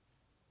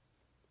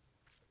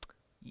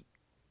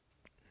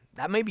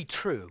 That may be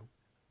true,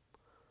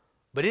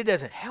 but it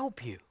doesn't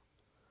help you.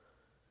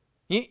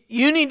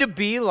 You need to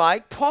be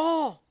like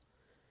Paul.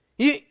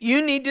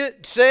 You need to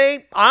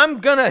say, I'm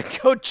going to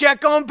go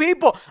check on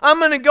people. I'm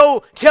going to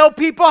go tell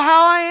people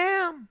how I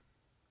am.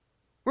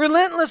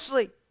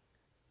 Relentlessly.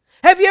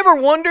 Have you ever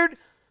wondered,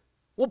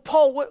 well,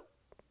 Paul,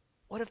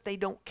 what if they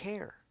don't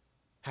care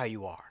how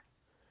you are?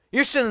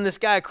 You're sending this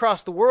guy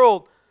across the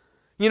world,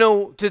 you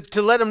know,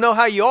 to let him know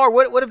how you are.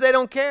 What if they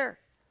don't care?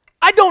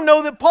 I don't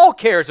know that Paul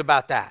cares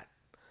about that.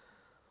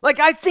 Like,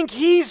 I think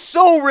he's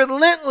so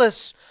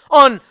relentless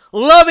on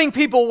loving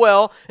people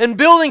well and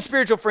building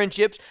spiritual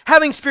friendships,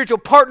 having spiritual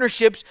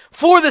partnerships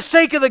for the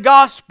sake of the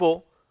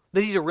gospel,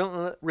 that he's a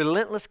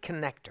relentless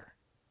connector.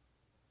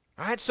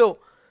 All right, so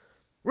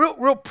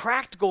real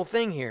practical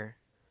thing here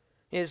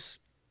is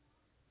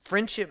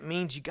friendship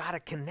means you got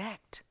to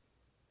connect.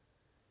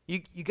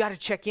 You got to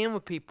check in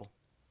with people.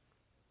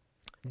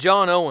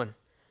 John Owen,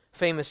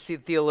 famous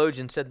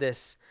theologian, said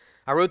this.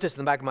 I wrote this in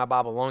the back of my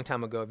Bible a long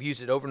time ago. I've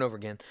used it over and over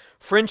again.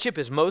 Friendship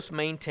is most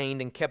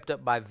maintained and kept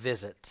up by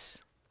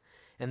visits,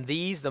 and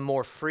these the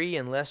more free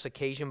and less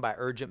occasioned by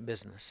urgent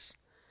business.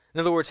 In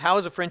other words, how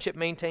is a friendship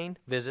maintained?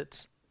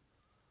 Visits.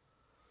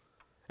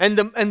 And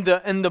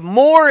the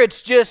more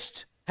it's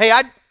just, hey,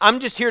 I'm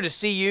just here to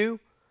see you.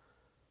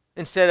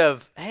 instead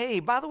of, hey,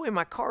 by the way,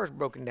 my car is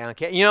broken down.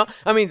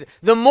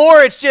 The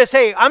more it's just,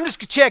 hey, I'm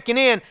just checking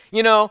in,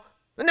 Now,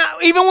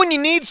 even when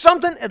you need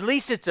something, at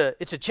least it's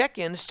a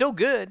check-in. It's still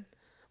good.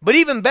 But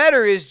even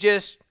better is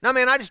just, no,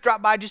 man, I just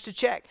dropped by just to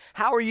check.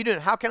 How are you doing?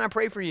 How can I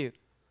pray for you?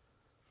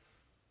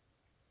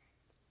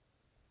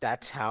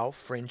 That's how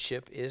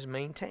friendship is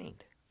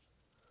maintained.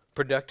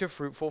 Productive,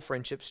 fruitful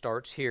friendship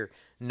starts here.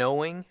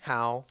 Knowing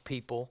how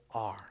people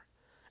are.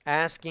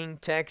 Asking,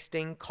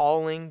 texting,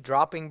 calling,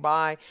 dropping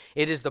by.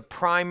 It is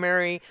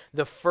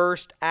the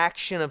first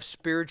action of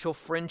spiritual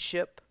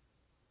friendship.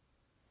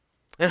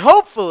 And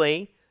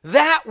hopefully,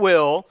 that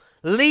will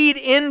lead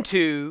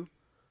into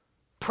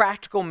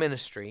practical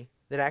ministry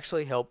that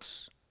actually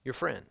helps your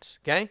friends,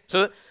 okay?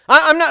 So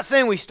I'm not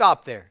saying we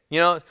stop there.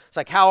 It's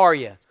like, how are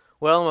you?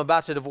 Well, I'm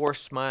about to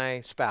divorce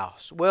my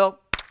spouse. Well,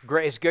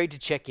 great. It's great to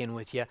check in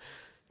with you.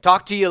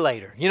 Talk to you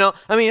later.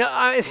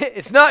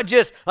 It's not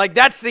just like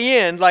that's the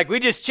end. Like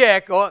we just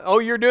check. Oh,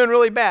 you're doing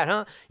really bad,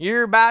 huh?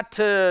 You're about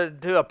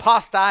to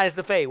apostatize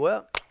the faith.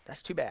 Well,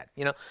 that's too bad.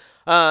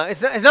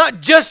 It's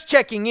not just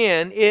checking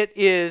in. It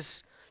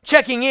is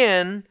checking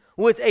in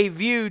with a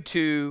view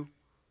to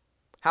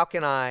how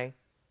can I,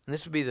 and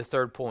this would be the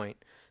third point,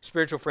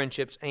 spiritual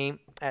friendships aim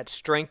at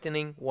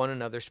strengthening one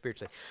another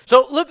spiritually.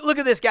 So look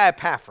at this guy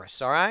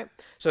Epaphras, all right?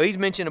 So he's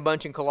mentioned a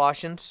bunch in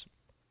Colossians.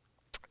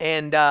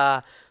 And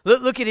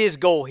look at his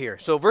goal here.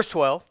 So verse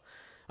 12,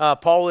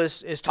 Paul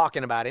is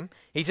talking about him.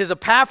 He says,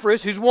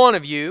 Epaphras, who's one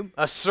of you,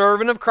 a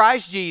servant of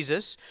Christ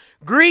Jesus,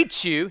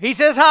 greets you. He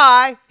says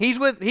hi. He's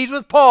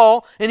with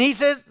Paul. And he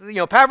says,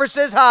 Epaphras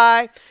says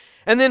hi.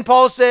 And then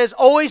Paul says,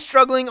 always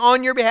struggling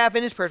on your behalf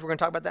in his prayers. We're going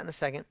to talk about that in a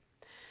second.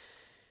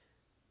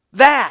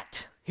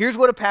 Here's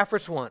what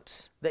Epaphras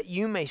wants, that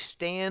you may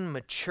stand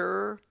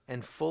mature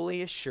and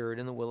fully assured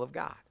in the will of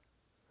God.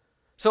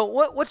 So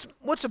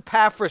what's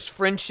Epaphras'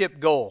 friendship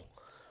goal?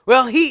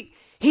 Well, he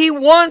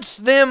wants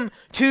them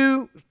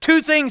to,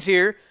 two things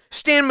here,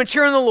 stand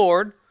mature in the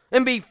Lord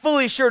and be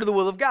fully assured of the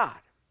will of God.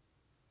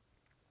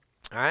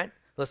 All right,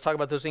 let's talk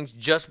about those things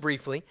just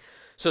briefly.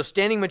 So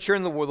standing mature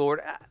in the Lord,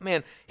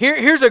 man,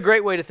 here's a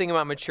great way to think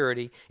about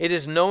maturity. It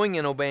is knowing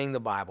and obeying the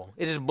Bible.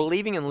 It is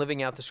believing and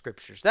living out the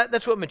Scriptures.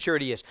 That's what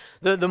maturity is.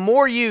 The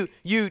more you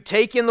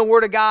take in the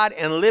Word of God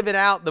and live it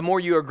out, the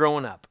more you are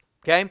growing up.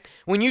 Okay?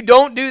 When you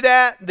don't do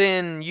that,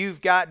 then you've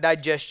got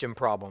digestion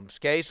problems.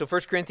 Okay? So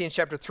 1 Corinthians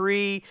chapter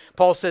 3,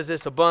 Paul says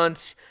this a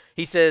bunch.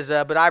 He says,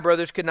 but I,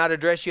 brothers, could not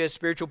address you as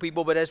spiritual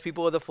people, but as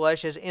people of the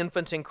flesh, as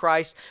infants in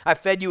Christ. I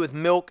fed you with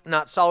milk,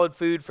 not solid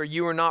food, for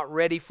you are not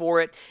ready for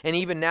it. And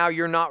even now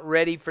you're not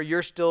ready, for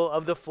you're still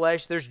of the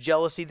flesh. There's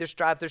jealousy, there's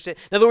strife, there's sin.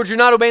 In other words, you're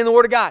not obeying the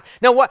Word of God.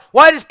 Now,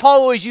 why does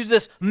Paul always use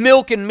this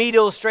milk and meat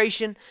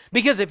illustration?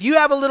 Because if you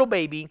have a little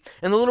baby,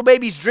 and the little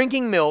baby's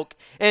drinking milk,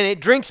 and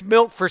it drinks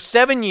milk for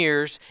 7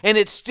 years, and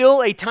it's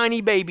still a tiny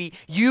baby,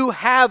 you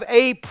have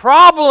a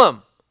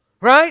problem.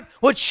 Right?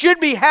 What should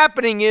be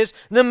happening is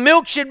the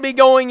milk should be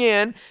going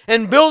in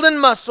and building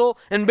muscle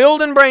and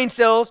building brain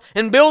cells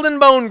and building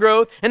bone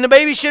growth, and the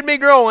baby should be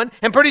growing,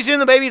 and pretty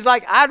soon the baby's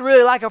like, I'd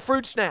really like a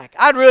fruit snack.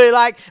 I'd really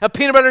like a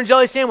peanut butter and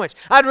jelly sandwich.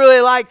 I'd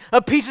really like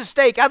a piece of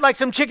steak. I'd like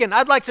some chicken.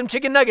 I'd like some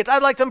chicken nuggets.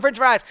 I'd like some french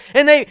fries.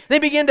 And they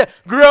begin to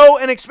grow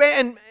and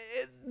expand,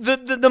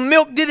 and the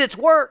milk did its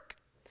work.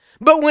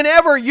 But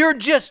whenever you're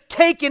just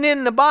taking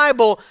in the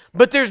Bible,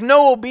 but there's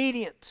no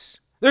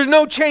obedience, there's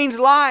no changed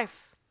life,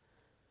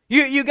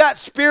 You got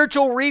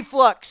spiritual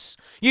reflux.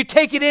 You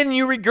take it in and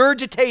you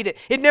regurgitate it.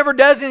 It never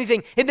does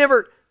anything. It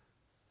never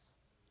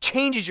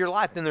changes your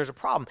life. Then there's a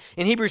problem.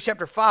 In Hebrews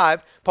chapter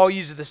 5, Paul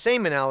uses the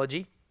same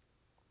analogy.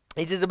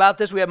 He says, about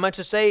this we have much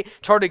to say.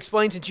 It's hard to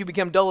explain since you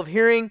become dull of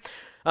hearing.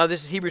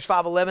 This is Hebrews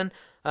 5:11,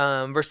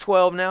 verse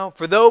 12 now.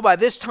 For though by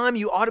this time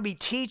you ought to be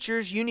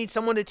teachers, you need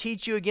someone to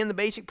teach you again the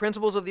basic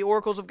principles of the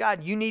oracles of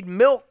God. You need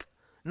milk,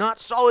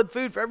 not solid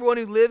food. For everyone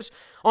who lives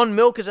on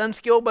milk is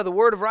unskilled by the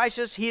word of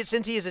righteousness,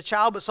 since he is a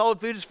child, but solid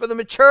food is for the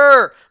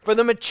mature, for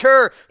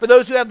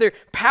those who have their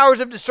powers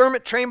of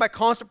discernment trained by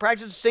constant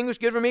practice to distinguish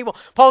good from evil.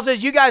 Paul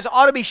says you guys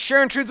ought to be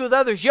sharing truth with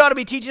others. You ought to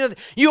be teaching others.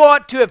 You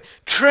ought to have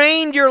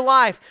trained your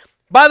life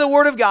by the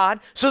word of God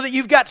so that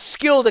you've got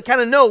skill to kind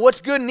of know what's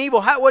good and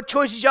evil, what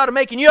choices you ought to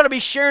make, and you ought to be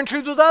sharing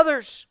truth with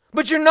others.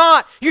 But you're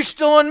not. You're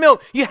still on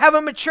milk. You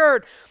haven't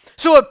matured.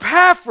 So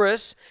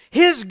Epaphras,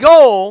 his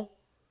goal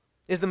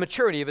is the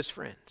maturity of his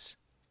friends.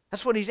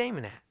 That's what he's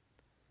aiming at.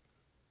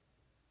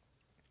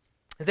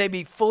 That they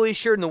be fully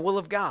assured in the will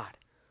of God.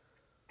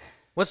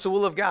 What's the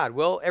will of God?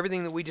 Well,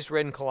 everything that we just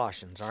read in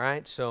Colossians, all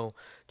right? So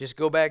just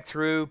go back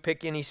through,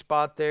 pick any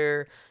spot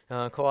there.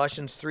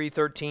 Colossians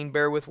 3:13,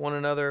 bear with one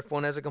another. If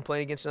one has a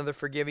complaint against another,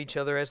 forgive each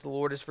other as the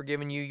Lord has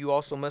forgiven you. You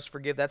also must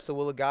forgive. That's the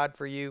will of God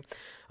for you.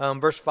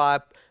 Verse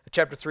 5,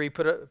 chapter 3,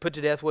 put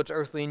to death what's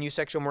earthly in you,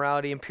 sexual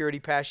morality, impurity,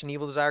 passion,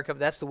 evil desire.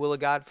 That's the will of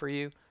God for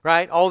you,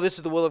 right? All this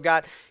is the will of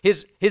God.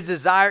 His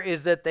desire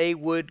is that they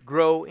would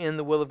grow in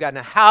the will of God.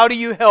 Now, how do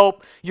you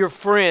help your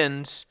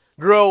friends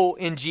grow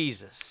in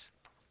Jesus?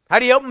 How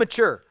do you help them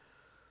mature?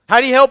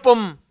 How do you help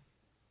them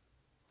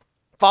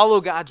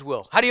follow God's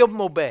will? How do you help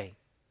them obey?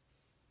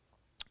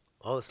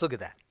 Well, let's look at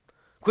that.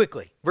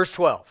 Quickly, verse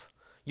 12.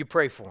 You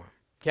pray for him,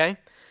 okay?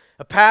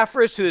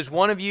 Epaphras, who is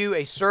one of you,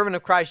 a servant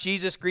of Christ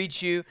Jesus,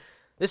 greets you.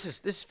 This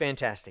is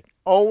fantastic.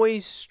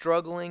 Always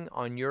struggling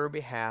on your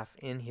behalf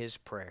in his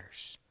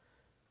prayers,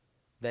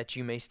 that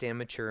you may stand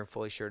mature and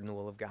fully assured in the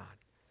will of God.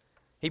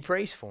 He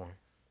prays for him.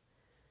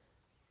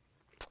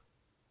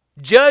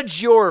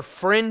 Judge your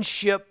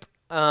friendship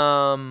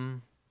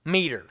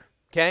meter,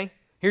 okay?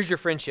 Here's your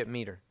friendship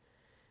meter.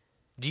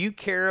 Do you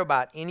care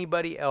about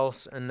anybody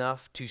else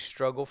enough to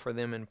struggle for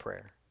them in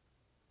prayer?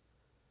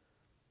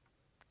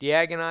 Do you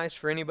agonize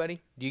for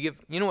anybody? Do you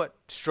give? You know what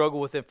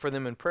struggle with it for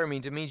them in prayer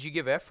means? It means you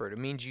give effort. It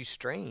means you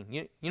strain.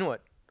 You know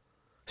what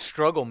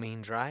struggle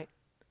means, right?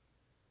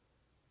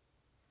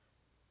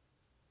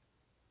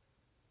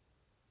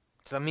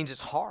 So that means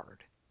it's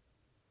hard.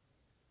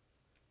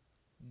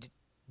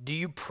 Do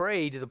you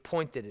pray to the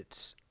point that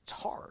it's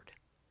hard?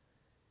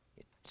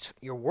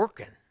 You're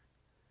working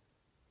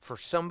for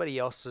somebody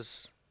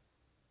else's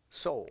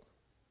soul,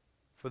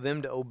 for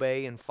them to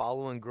obey and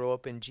follow and grow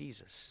up in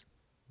Jesus.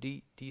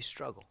 Do you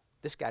struggle?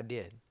 This guy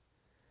did.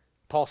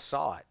 Paul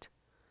saw it.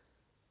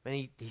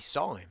 And he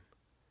saw him.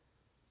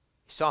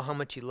 He saw how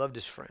much he loved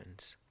his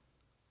friends.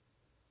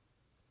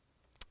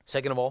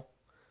 Second of all,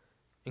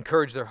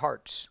 encourage their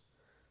hearts.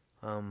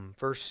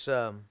 Verse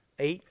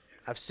 8,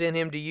 I've sent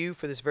him to you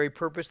for this very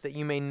purpose, that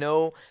you may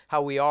know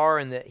how we are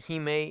and that he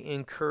may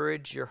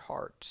encourage your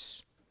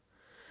hearts.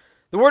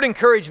 The word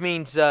encourage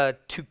means to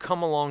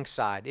come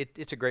alongside.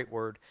 It's a great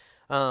word.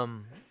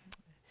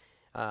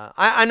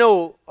 I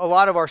know a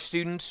lot of our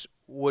students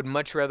would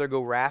much rather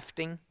go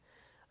rafting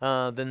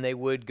than they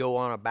would go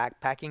on a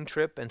backpacking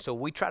trip. And so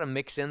we try to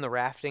mix in the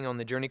rafting on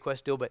the Journey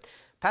Quest deal. But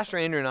Pastor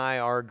Andrew and I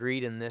are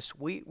agreed in this.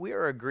 We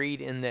are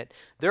agreed in that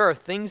there are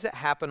things that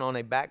happen on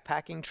a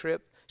backpacking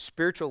trip,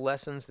 spiritual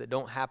lessons that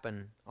don't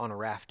happen on a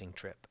rafting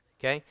trip.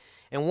 Okay?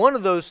 And one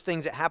of those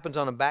things that happens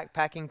on a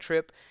backpacking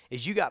trip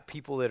is you got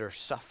people that are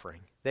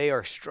suffering. They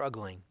are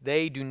struggling.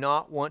 They do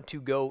not want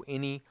to go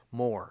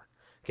anymore.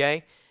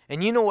 Okay?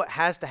 And you know what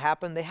has to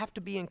happen? They have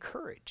to be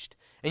encouraged.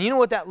 And you know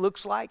what that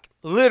looks like?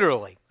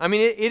 Literally. I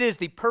mean, it is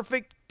the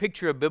perfect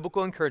picture of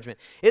biblical encouragement.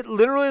 It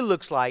literally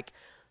looks like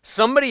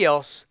somebody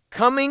else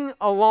coming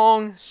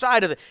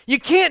alongside of it. You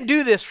can't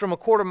do this from a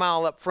quarter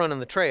mile up front on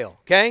the trail,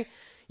 okay?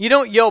 You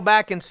don't yell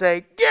back and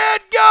say,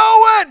 "Get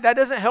going!" That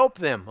doesn't help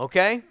them,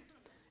 okay?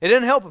 It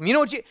doesn't help them. You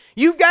know what?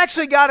 You've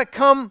actually got to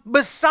come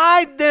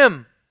beside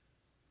them.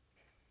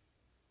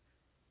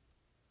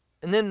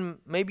 And then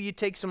maybe you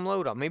take some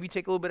load off. Maybe you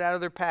take a little bit out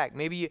of their pack.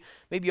 Maybe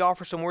you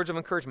offer some words of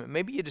encouragement.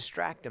 Maybe you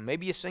distract them.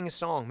 Maybe you sing a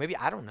song. Maybe,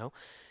 I don't know.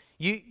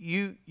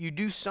 You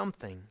do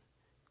something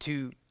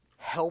to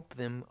help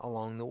them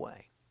along the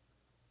way.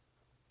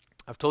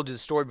 I've told you the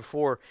story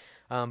before,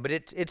 but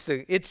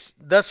it's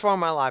thus far in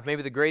my life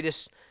maybe the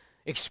greatest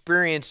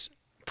experience,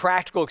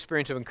 practical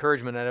experience of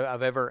encouragement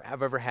I've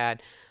ever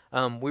had.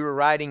 We were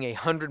riding a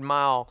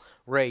 100-mile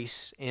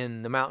race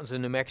in the mountains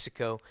of New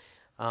Mexico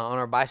on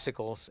our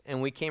bicycles,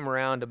 and we came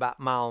around about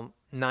mile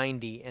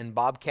 90, and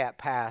Bobcat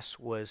Pass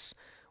was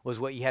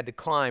what you had to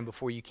climb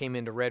before you came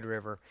into Red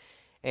River.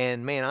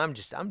 And man,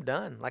 I'm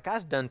done. Like I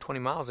was done 20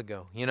 miles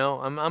ago. You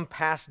know, I'm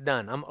past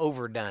done. I'm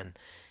overdone.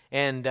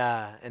 And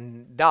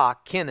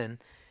Doc Kenan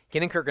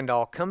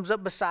Kirkendall comes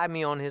up beside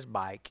me on his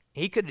bike.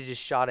 He could have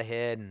just shot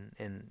ahead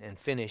and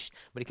finished,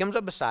 but he comes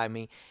up beside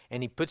me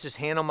and he puts his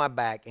hand on my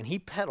back and he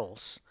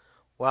pedals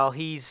while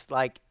he's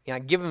like, you know,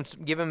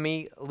 giving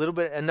me a little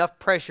bit enough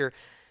pressure,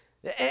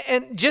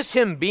 and just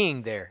him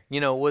being there,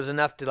 you know, was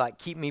enough to like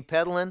keep me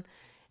pedaling.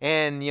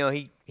 And you know,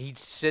 he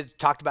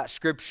talked about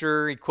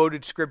Scripture. He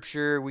quoted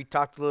Scripture. We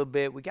talked a little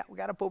bit. We got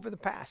up over the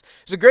pass.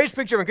 It's the greatest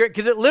picture of encouragement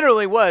because it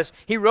literally was.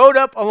 He rode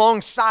up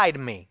alongside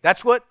me.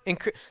 That's what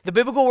the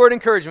biblical word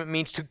encouragement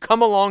means, to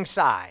come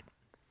alongside.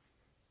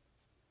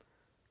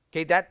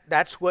 Okay,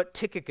 that's what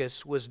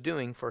Tychicus was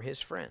doing for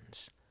his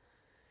friends.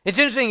 It's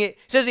interesting. It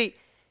says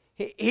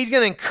he's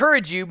going to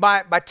encourage you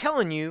by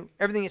telling you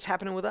everything that's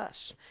happening with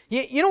us.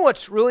 You know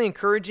what's really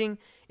encouraging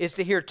is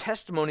to hear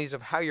testimonies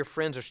of how your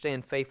friends are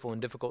staying faithful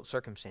in difficult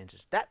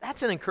circumstances.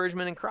 That's an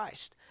encouragement in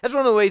Christ. That's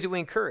one of the ways that we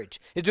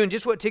encourage, is doing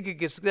just what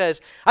Tychicus does.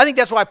 I think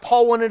that's why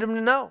Paul wanted him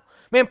to know.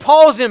 Man,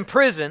 Paul's in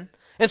prison,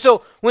 and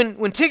so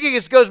when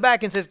Tychicus goes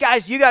back and says,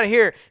 "Guys, you got to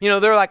hear," you know,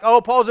 they're like, "Oh,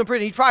 Paul's in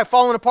prison. He's probably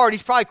falling apart.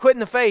 He's probably quitting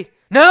the faith."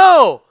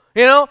 No!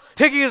 You know,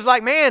 Tychicus is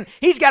like, man,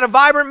 he's got a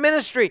vibrant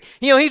ministry.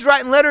 You know, he's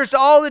writing letters to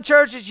all the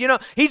churches. You know,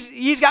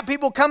 he's got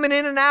people coming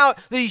in and out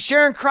that he's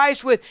sharing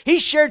Christ with. He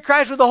shared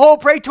Christ with the whole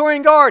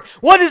Praetorian Guard.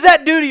 What does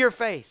that do to your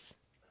faith?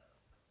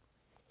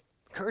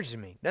 Encourages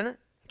me, doesn't it?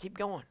 Keep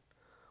going.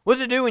 What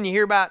does it do when you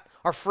hear about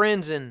our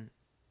friends in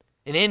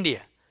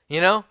India,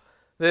 you know,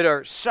 that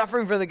are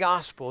suffering for the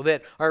gospel,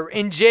 that are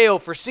in jail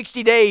for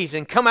 60 days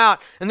and come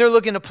out and they're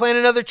looking to plant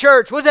another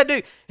church? What does that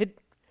do? It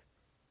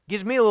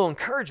gives me a little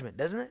encouragement,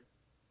 doesn't it?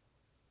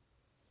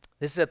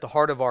 This is at the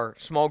heart of our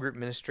small group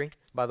ministry,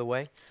 by the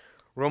way.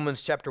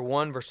 Romans chapter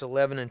 1, verse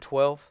 11 and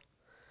 12.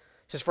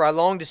 It says, "For I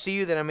long to see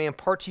you, that I may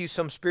impart to you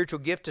some spiritual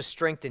gift to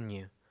strengthen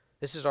you."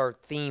 This is our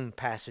theme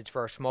passage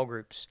for our small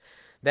groups.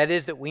 That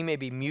is, that we may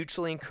be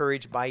mutually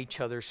encouraged by each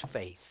other's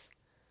faith.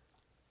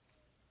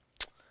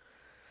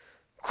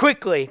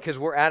 Quickly, because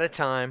we're out of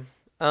time,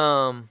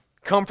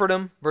 comfort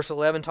them. Verse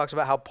 11 talks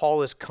about how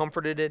Paul is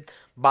comforted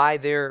by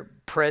their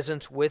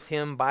presence with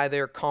him, by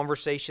their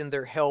conversation,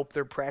 their help,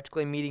 their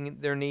practically meeting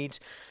their needs.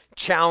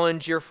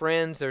 Challenge your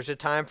friends. There's a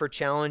time for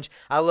challenge.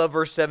 I love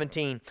verse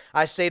 17.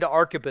 I say to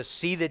Archippus,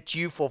 see that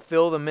you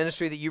fulfill the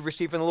ministry that you've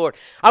received from the Lord.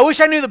 I wish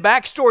I knew the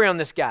backstory on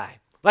this guy.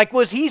 Like,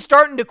 was he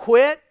starting to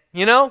quit?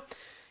 You know?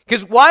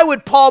 Because why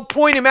would Paul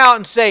point him out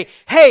and say,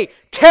 hey,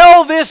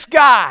 tell this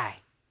guy,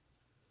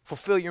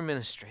 fulfill your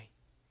ministry?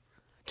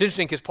 It's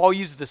interesting because Paul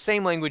uses the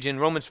same language in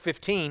Romans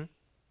 15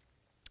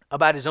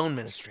 about his own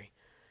ministry.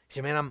 He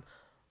said, man,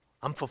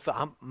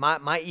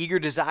 my eager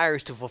desire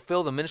is to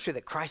fulfill the ministry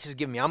that Christ has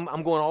given me. I'm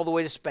going all the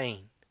way to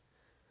Spain.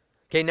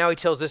 Okay, now he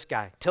tells this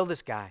guy, tell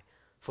this guy,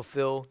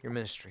 fulfill your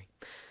ministry.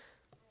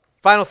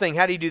 Final thing,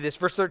 how do you do this?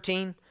 Verse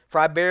 13, for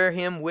I bear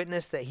him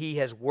witness that he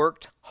has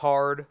worked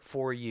hard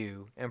for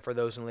you and for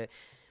those in it.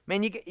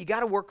 Man, you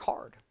got to work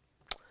hard.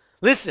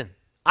 Listen,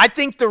 I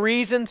think the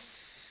reason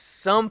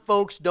some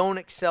folks don't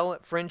excel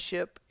at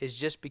friendship is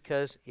just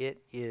because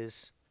it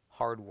is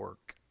hard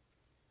work.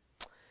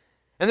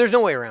 And there's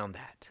no way around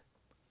that.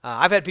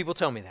 I've had people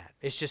tell me that.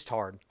 It's just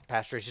hard,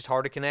 Pastor. It's just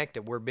hard to connect.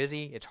 We're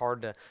busy. It's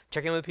hard to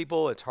check in with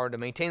people. It's hard to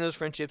maintain those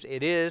friendships.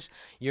 It is.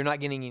 You're not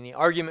getting any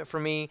argument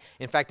from me.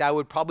 In fact, I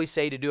would probably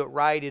say to do it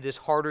right, it is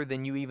harder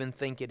than you even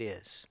think it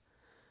is.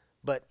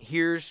 But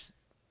here's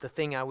the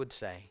thing I would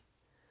say.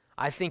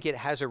 I think it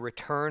has a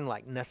return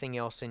like nothing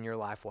else in your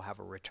life will have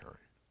a return.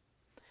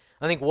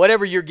 I think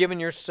whatever you're giving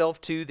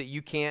yourself to that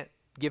you can't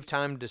give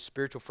time to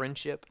spiritual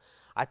friendship,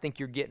 I think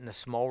you're getting a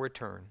small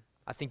return.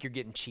 I think you're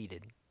getting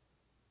cheated.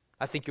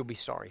 I think you'll be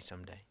sorry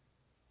someday.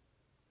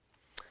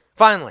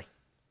 Finally,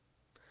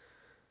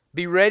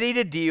 be ready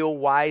to deal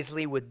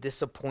wisely with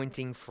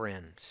disappointing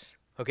friends.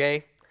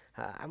 Okay?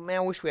 I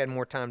wish we had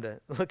more time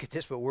to look at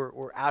this, but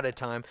we're out of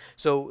time.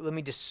 So let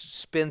me just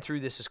spin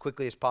through this as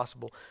quickly as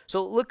possible.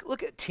 So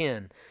look at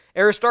 10.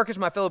 Aristarchus,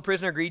 my fellow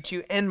prisoner, greets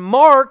you, and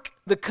Mark,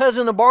 the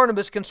cousin of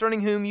Barnabas, concerning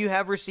whom you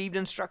have received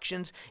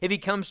instructions. If he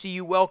comes to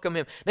you, welcome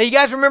him. Now, you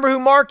guys remember who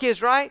Mark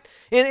is, right?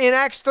 In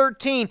Acts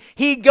 13,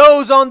 he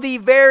goes on the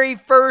very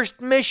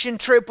first mission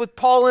trip with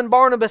Paul and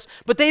Barnabas,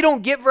 but they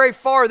don't get very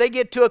far. They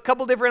get to a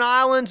couple different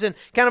islands and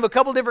kind of a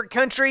couple different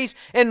countries,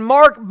 and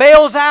Mark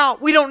bails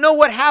out. We don't know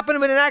what happened,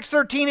 but in Acts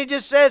 13, it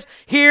just says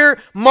here,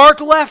 Mark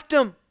left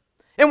him.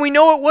 And we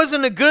know it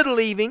wasn't a good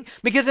leaving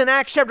because in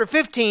Acts chapter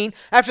 15,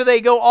 after they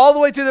go all the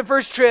way through the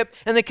first trip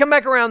and they come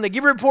back around, they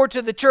give a report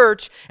to the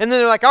church, and then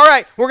they're like, all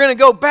right, we're going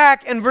to go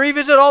back and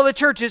revisit all the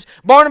churches.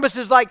 Barnabas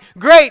is like,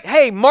 great,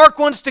 hey, Mark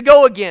wants to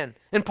go again.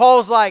 And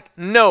Paul's like,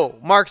 no,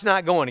 Mark's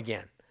not going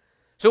again.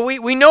 So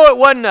we know it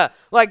wasn't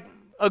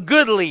a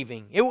good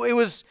leaving. It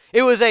was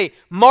a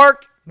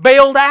Mark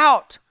bailed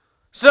out.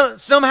 So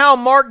somehow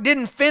Mark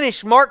didn't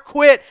finish. Mark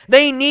quit.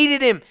 They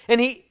needed him, and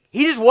he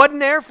just wasn't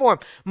there for him.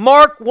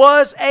 Mark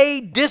was a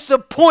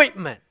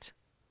disappointment.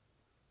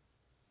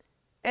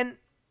 And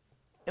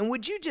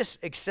would you just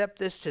accept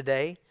this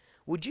today?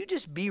 Would you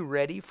just be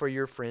ready for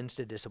your friends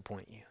to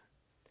disappoint you?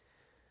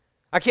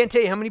 I can't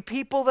tell you how many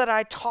people that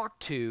I talk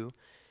to,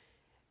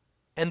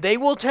 and they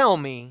will tell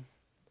me,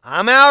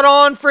 I'm out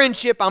on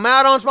friendship, I'm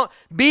out on small,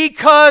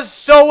 because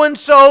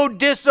so-and-so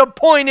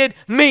disappointed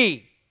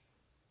me.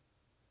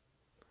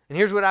 And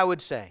here's what I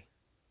would say.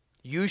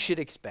 You should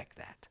expect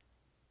that.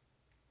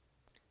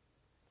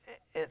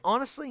 And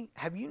honestly,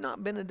 have you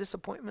not been a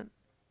disappointment?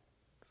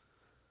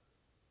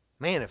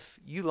 Man, if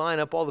you line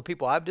up all the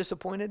people I've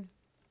disappointed,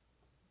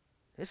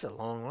 it's a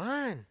long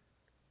line.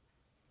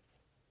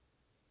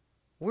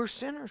 We're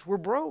sinners. We're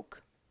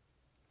broke.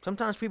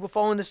 Sometimes people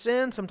fall into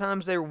sin.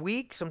 Sometimes they're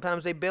weak.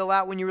 Sometimes they bail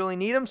out when you really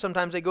need them.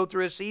 Sometimes they go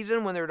through a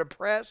season when they're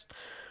depressed.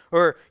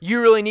 Or you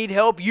really need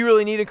help. You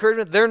really need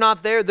encouragement. They're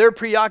not there. They're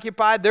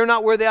preoccupied. They're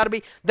not where they ought to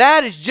be.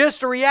 That is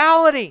just a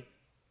reality.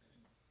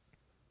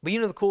 But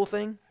you know the cool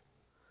thing?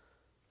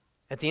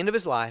 At the end of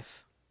his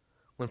life,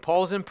 when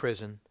Paul's in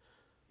prison,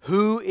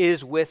 who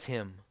is with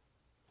him?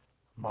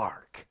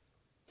 Mark.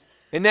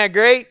 Isn't that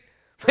great?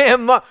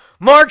 Man,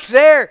 Mark's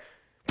there.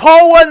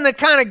 Paul wasn't the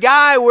kind of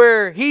guy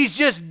where he's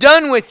just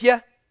done with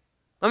you.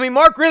 I mean,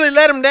 Mark really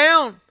let him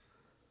down.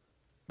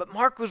 But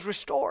Mark was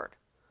restored.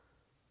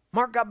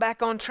 Mark got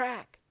back on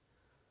track.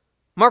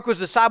 Mark was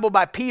discipled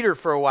by Peter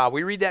for a while.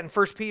 We read that in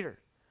 1 Peter.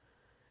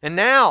 And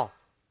now,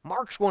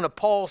 Mark's one of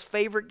Paul's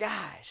favorite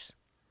guys.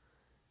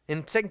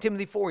 In 2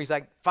 Timothy 4, he's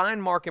like,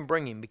 find Mark and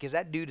bring him because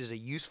that dude is a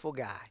useful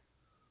guy.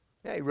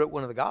 Yeah, he wrote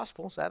one of the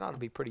Gospels. That ought to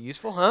be pretty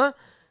useful, huh?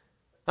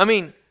 I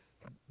mean,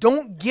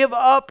 don't give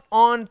up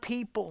on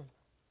people.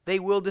 They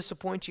will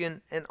disappoint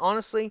you. And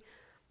honestly,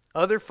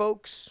 other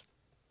folks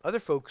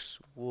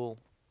will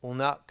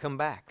not come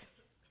back.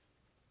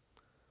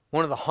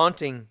 One of the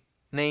haunting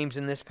names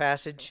in this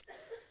passage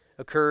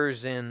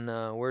occurs in,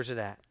 where's it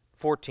at?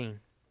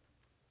 14.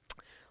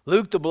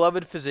 Luke, the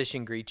beloved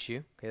physician, greets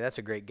you. Okay, that's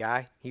a great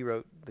guy. He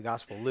wrote the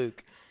Gospel of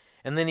Luke.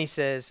 And then he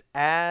says,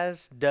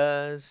 as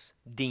does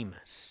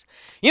Demas.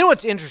 You know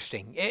what's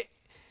interesting?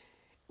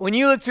 When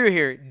you look through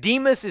here,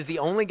 Demas is the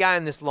only guy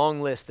in this long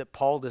list that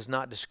Paul does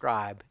not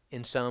describe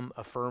in some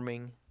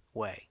affirming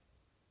way.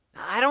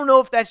 I don't know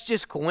if that's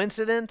just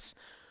coincidence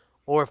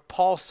or if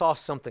Paul saw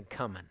something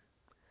coming.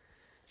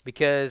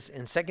 Because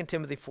in 2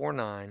 Timothy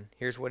 4:9,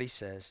 here's what he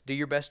says. Do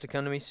your best to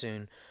come to me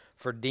soon,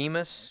 for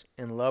Demas,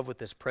 in love with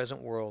this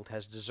present world,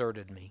 has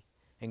deserted me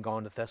and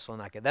gone to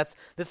Thessalonica. This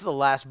is the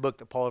last book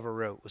that Paul ever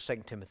wrote, was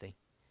 2 Timothy.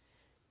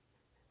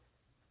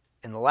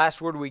 And the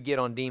last word we get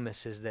on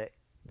Demas is that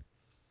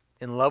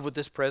in love with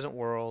this present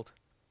world,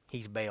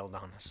 he's bailed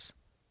on us.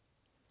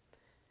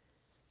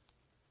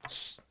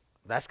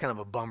 That's kind of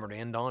a bummer to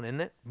end on,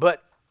 isn't it?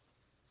 But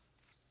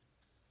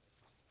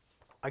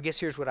I guess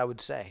here's what I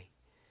would say.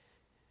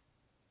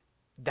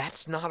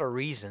 That's not a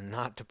reason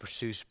not to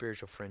pursue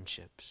spiritual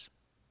friendships.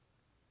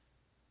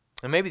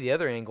 And maybe the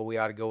other angle we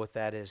ought to go with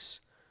that is,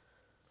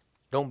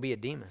 don't be a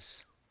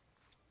Demas.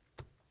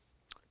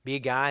 Be a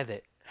guy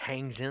that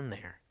hangs in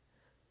there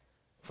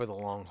for the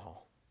long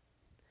haul.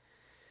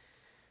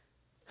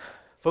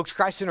 Folks,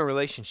 Christ-centered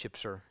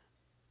relationships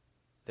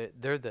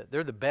they're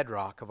the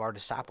bedrock of our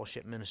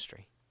discipleship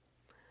ministry.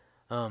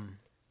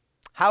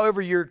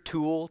 However you're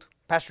tooled,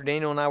 Pastor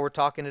Daniel and I were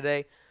talking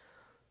today,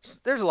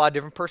 there's a lot of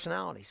different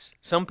personalities.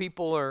 Some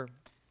people are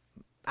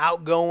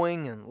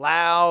outgoing and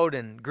loud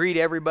and greet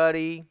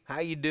everybody. How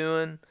you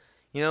doing?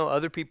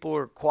 Other people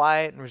are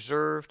quiet and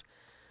reserved.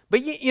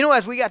 But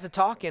as we got to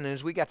talking and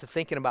as we got to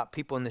thinking about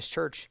people in this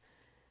church,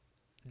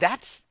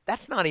 that's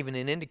not even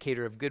an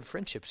indicator of good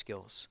friendship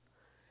skills.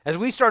 As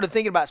we started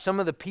thinking about some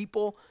of the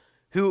people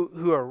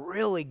who are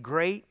really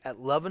great at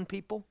loving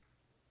people,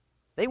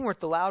 they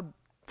weren't the loud,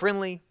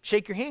 friendly,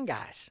 shake your hand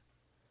guys.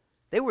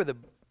 They were the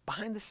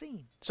behind the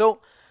scene.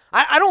 So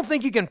I don't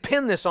think you can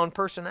pin this on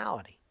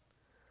personality.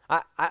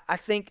 I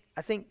think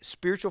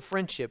spiritual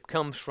friendship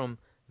comes from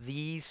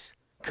these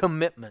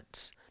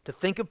commitments to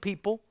think of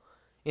people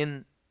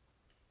in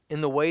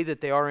the way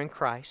that they are in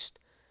Christ,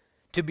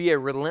 to be a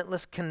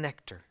relentless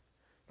connector,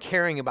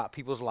 caring about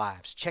people's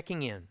lives,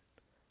 checking in,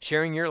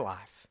 sharing your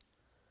life,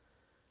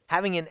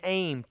 having an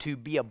aim to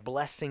be a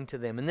blessing to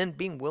them, and then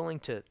being willing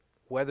to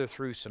weather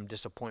through some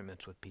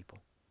disappointments with people.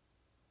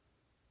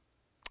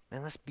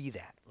 Man, let's be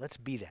that. Let's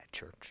be that,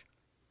 church.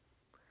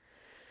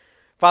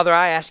 Father,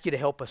 I ask you to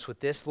help us with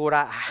this. Lord,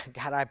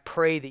 God, I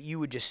pray that you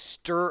would just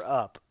stir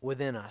up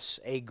within us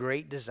a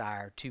great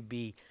desire to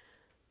be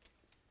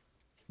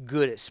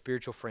good at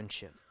spiritual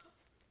friendship,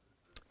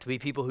 to be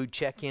people who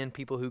check in,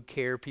 people who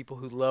care, people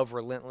who love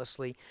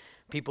relentlessly,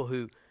 people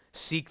who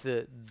seek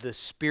the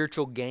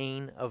spiritual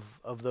gain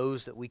of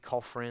those that we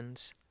call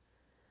friends.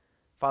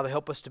 Father,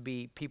 help us to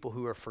be people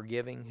who are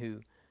forgiving,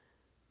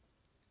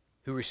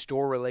 who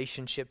restore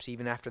relationships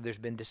even after there's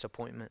been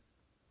disappointment.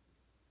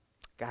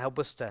 God, help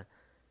us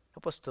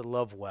to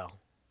love well.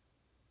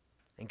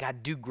 And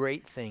God, do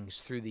great things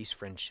through these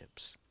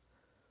friendships.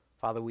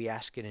 Father, we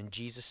ask it in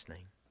Jesus'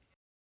 name.